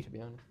remember, AJ3. to be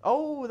honest.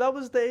 Oh, that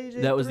was the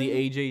AJ. That was the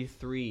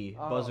AJ3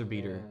 Oh, buzzer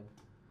beater. man.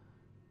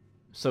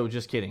 So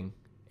just kidding.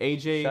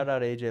 AJ. Shout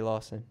out AJ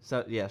Lawson.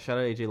 Shout out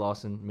AJ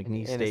Lawson, McNeese And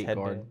his State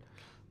headband.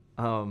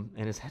 guard.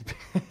 And his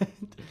headband.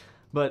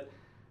 But,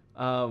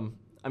 I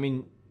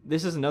mean,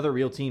 this is another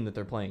real team that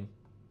they're playing.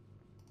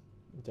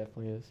 It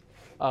definitely is.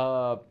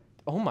 Oh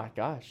my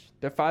gosh,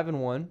 they're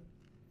 5-1.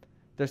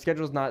 Their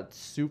schedule's not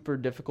super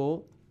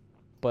difficult,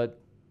 but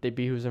they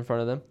beat who's in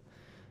front of them.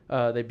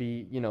 They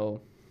beat,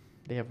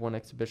 they have one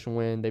exhibition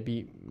win. They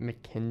beat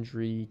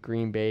McKendree,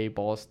 Green Bay,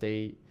 Ball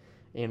State,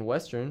 and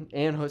Western,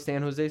 and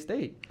San Jose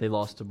State. They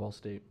lost to Ball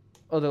State.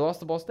 Oh, they lost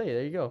to Ball State.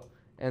 There you go.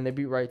 And they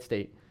beat Wright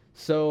State.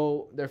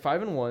 So they're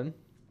 5-1.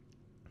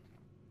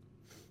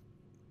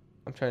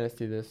 I'm trying to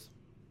see this.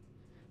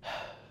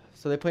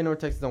 So they play North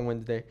Texas on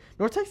Wednesday.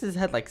 North Texas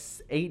had like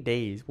 8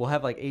 days. We'll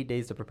have like 8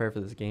 days to prepare for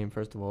this game,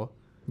 first of all.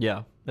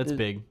 Yeah, that's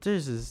big.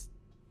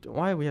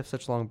 Why do we have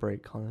such long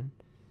break, Colin?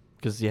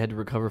 Because you had to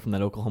recover from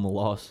that Oklahoma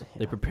loss.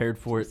 They Yeah, prepared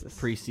for Jesus.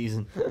 it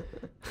preseason.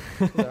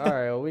 All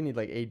right, well, we need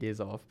like 8 days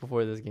off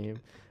before this game.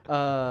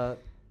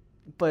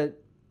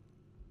 But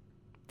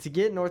to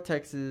get North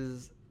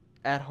Texas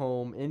at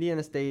home,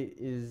 Indiana State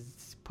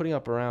is putting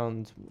up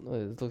around,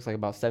 it looks like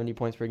about 70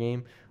 points per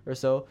game or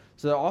so.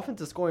 So their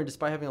offensive scoring,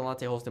 despite having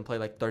Alante Holston play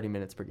like 30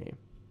 minutes per game.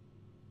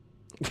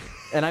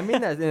 And I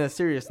mean that in a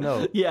serious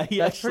note. Yeah, he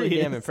That's actually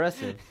pretty damn is.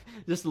 impressive.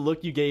 Just the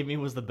look you gave me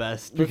was the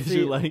best Let's because see,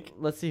 you're like,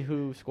 let's see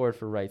who scored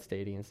for Wright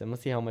State against them.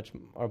 Let's see how much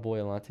our boy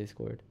Alante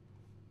scored.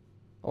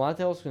 Alante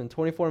Holston,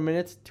 24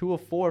 minutes, 2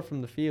 of 4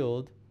 from the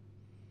field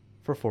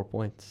for 4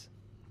 points.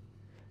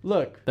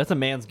 Look, that's a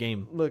man's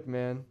game.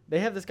 man. They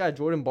have this guy,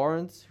 Jordan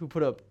Barnes, who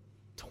put up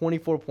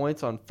 24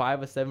 points on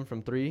 5 of 7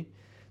 from 3.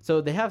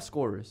 So they have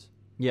scorers.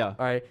 Yeah.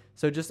 All right.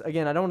 So just,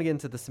 again, I don't want to get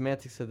into the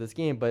semantics of this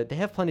game, but they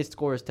have plenty of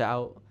scorers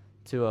to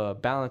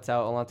balance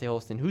out Alante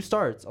Holston, who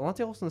starts.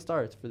 Alante Holston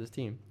starts for this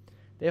team.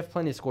 They have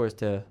plenty of scores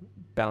to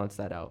balance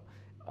that out.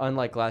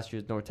 Unlike last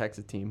year's North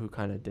Texas team, who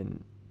kind of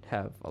didn't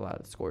have a lot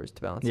of scores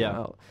to balance them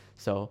out.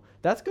 So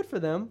that's good for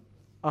them.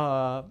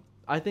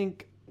 I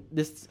think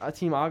this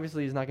team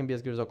obviously is not going to be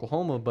as good as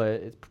Oklahoma, but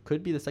it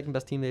could be the second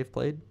best team they've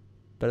played.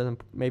 Better than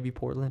maybe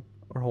Portland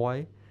or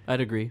Hawaii.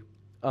 I'd agree.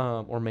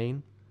 Or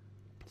Maine.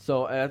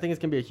 So I think it's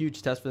going to be a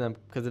huge test for them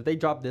because if they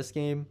drop this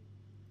game,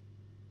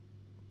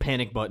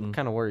 Panic button.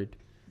 kind of worried.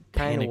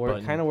 Panic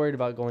button. Kind of worried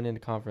about going into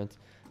conference.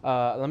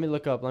 Let me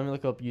look up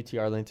UT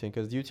Arlington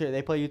because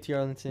they play UT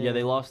Arlington. Yeah,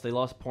 they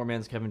lost poor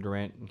man's Kevin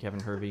Durant and Kevin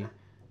Hervey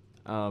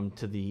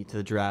to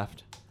the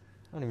draft.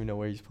 I don't even know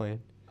where he's playing.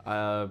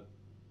 I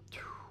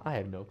I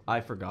have no.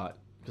 forgot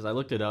because I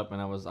looked it up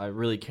and I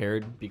really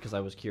cared because I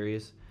was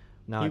curious.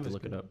 Now I have to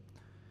look it up.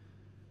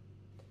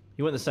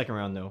 He went in the second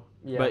round though.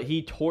 Yeah. But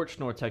he torched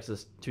North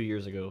Texas 2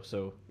 years ago,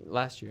 so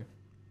Last year.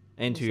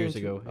 and 2 years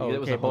ago. Oh, That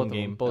was okay, a both home of them,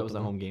 game. both That was of a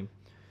them. home game.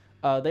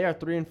 They are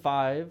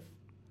 3-5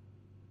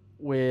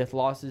 with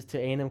losses to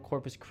A&M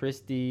Corpus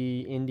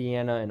Christi,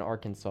 Indiana, and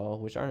Arkansas,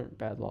 which aren't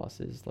bad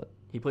losses.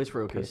 He plays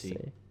for per OKC.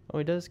 se. Oh,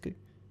 he does. Good.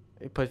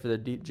 He plays for the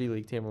G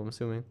League team, I'm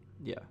assuming.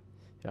 Yeah.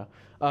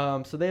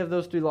 So they have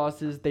those 3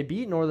 losses. They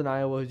beat Northern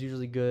Iowa, who's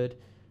usually good.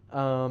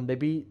 They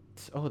beat.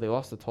 Oh, they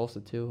lost to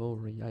Tulsa too. Oh,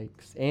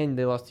 yikes! And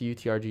they lost to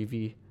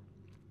UTRGV.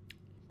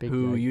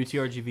 Who yikes.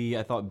 UTRGV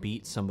I thought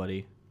beat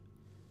somebody.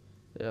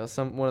 Yeah,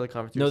 one of the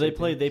conference. No, USA they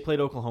played. teams. They played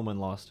Oklahoma and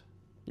lost.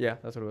 Yeah,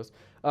 that's what it was.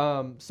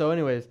 So,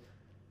 anyways,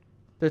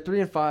 they're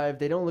 3-5.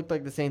 They don't look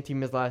like the same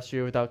team as last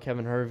year without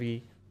Kevin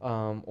Hervey,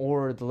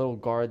 or the little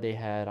guard they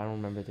had. I don't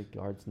remember the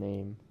guard's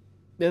name.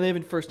 And they have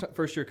a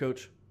first year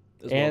coach.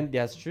 And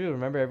yeah, it's true.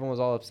 Remember, everyone was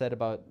all upset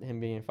about him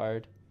being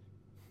fired.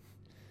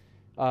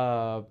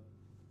 Yeah,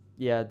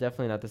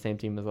 definitely not the same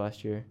team as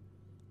last year.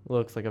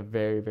 Looks like a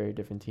very, very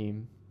different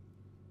team.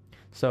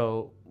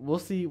 So we'll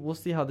see. We'll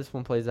see how this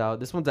one plays out.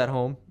 This one's at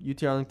home.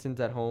 UT Arlington's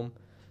at home.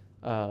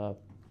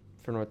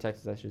 For North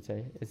Texas, I should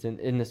say. It's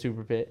in the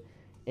Super Pit,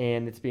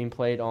 and it's being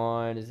played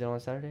on. Is it on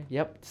Saturday?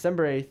 Yep,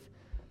 December 8th,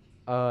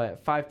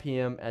 at 5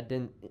 p.m. at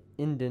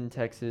Denton,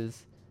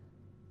 Texas.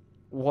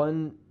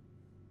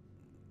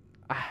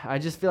 I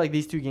just feel like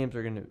these two games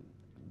are gonna.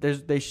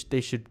 They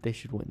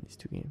should win these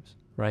two games,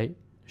 right?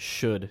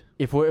 Should.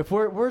 If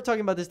we're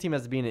talking about this team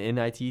as being an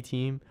NIT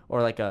team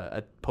or like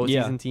a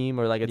postseason team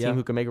or like a team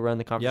who can make a run in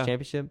the conference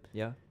championship,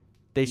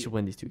 they should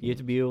win these two games. You have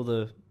to be able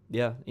to.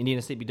 Yeah,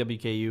 Indiana State beat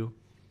WKU.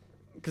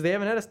 Because they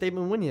haven't had a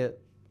statement win yet.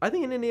 I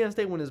think an Indiana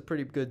State win is a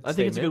pretty good. I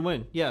think it's a good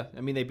win. Yeah,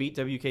 I mean they beat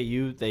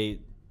WKU. They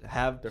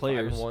have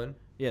players. 5-1.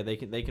 Yeah, they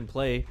can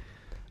play.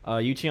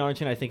 UT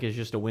Arlington, I think, is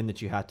just a win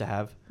that you have to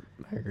have.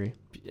 I agree.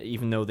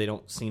 Even though they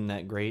don't seem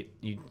that great,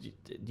 you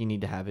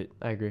need to have it.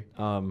 I agree.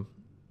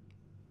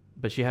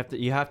 But you have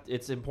to.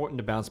 It's important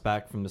to bounce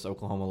back from this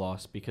Oklahoma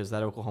loss because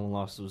that Oklahoma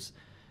loss was,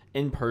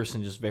 in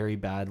person, just very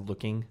bad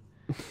looking.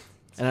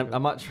 And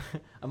I'm not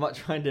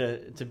trying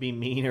to be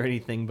mean or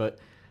anything, but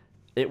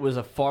it was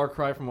a far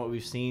cry from what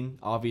we've seen.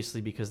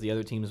 Obviously, because the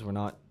other teams were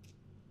not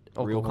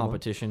real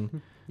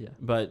competition. Yeah.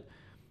 But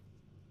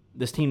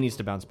this team needs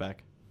to bounce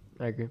back.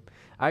 I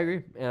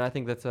agree, and I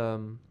think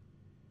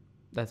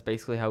that's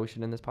basically how we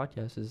should end this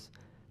podcast, is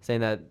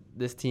saying that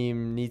this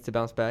team needs to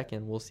bounce back,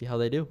 and we'll see how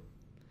they do.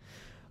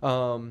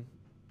 But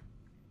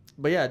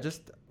yeah,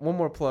 just one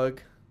more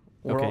plug.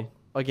 We're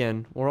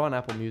on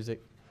Apple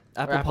Music.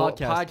 Apple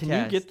Podcast. Can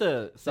you get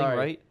the thing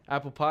right?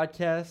 Apple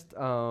Podcast.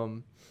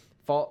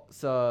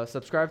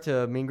 Subscribe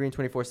to Mean Green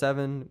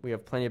 24/7. We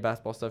have plenty of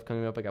basketball stuff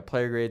coming up. I got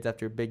player grades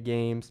after big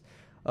games.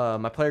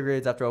 My player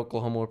grades after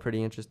Oklahoma were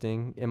pretty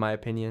interesting, in my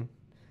opinion.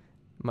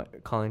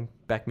 Colin,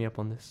 back me up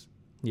on this.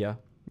 Yeah.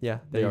 Yeah,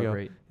 They are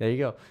great. There you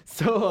go.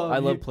 So I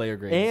love player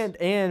grades.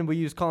 And we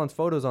use Colin's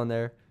photos on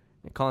there.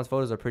 And Colin's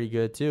photos are pretty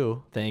good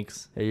too.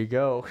 Thanks. There you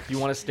go. If you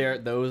want to stare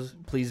at those,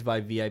 please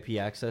buy VIP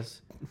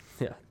access.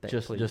 Yeah,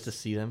 just to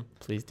see them.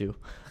 Please do.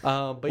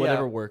 But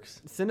whatever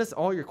works. Send us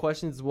all your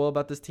questions as well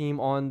about this team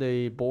on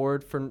the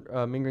board for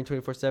Mean Green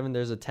 24/7.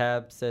 There's a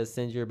tab that says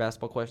send your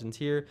basketball questions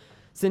here.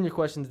 Send your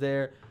questions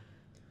there.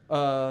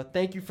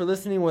 Thank you for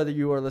listening, whether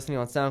you are listening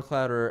on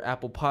SoundCloud or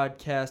Apple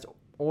Podcast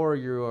or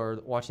you are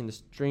watching the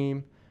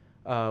stream.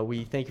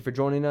 We thank you for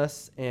joining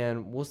us,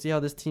 and we'll see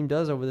how this team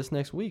does over this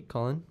next week,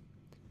 Colin.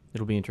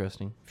 It'll be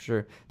interesting. For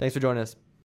sure. Thanks for joining us.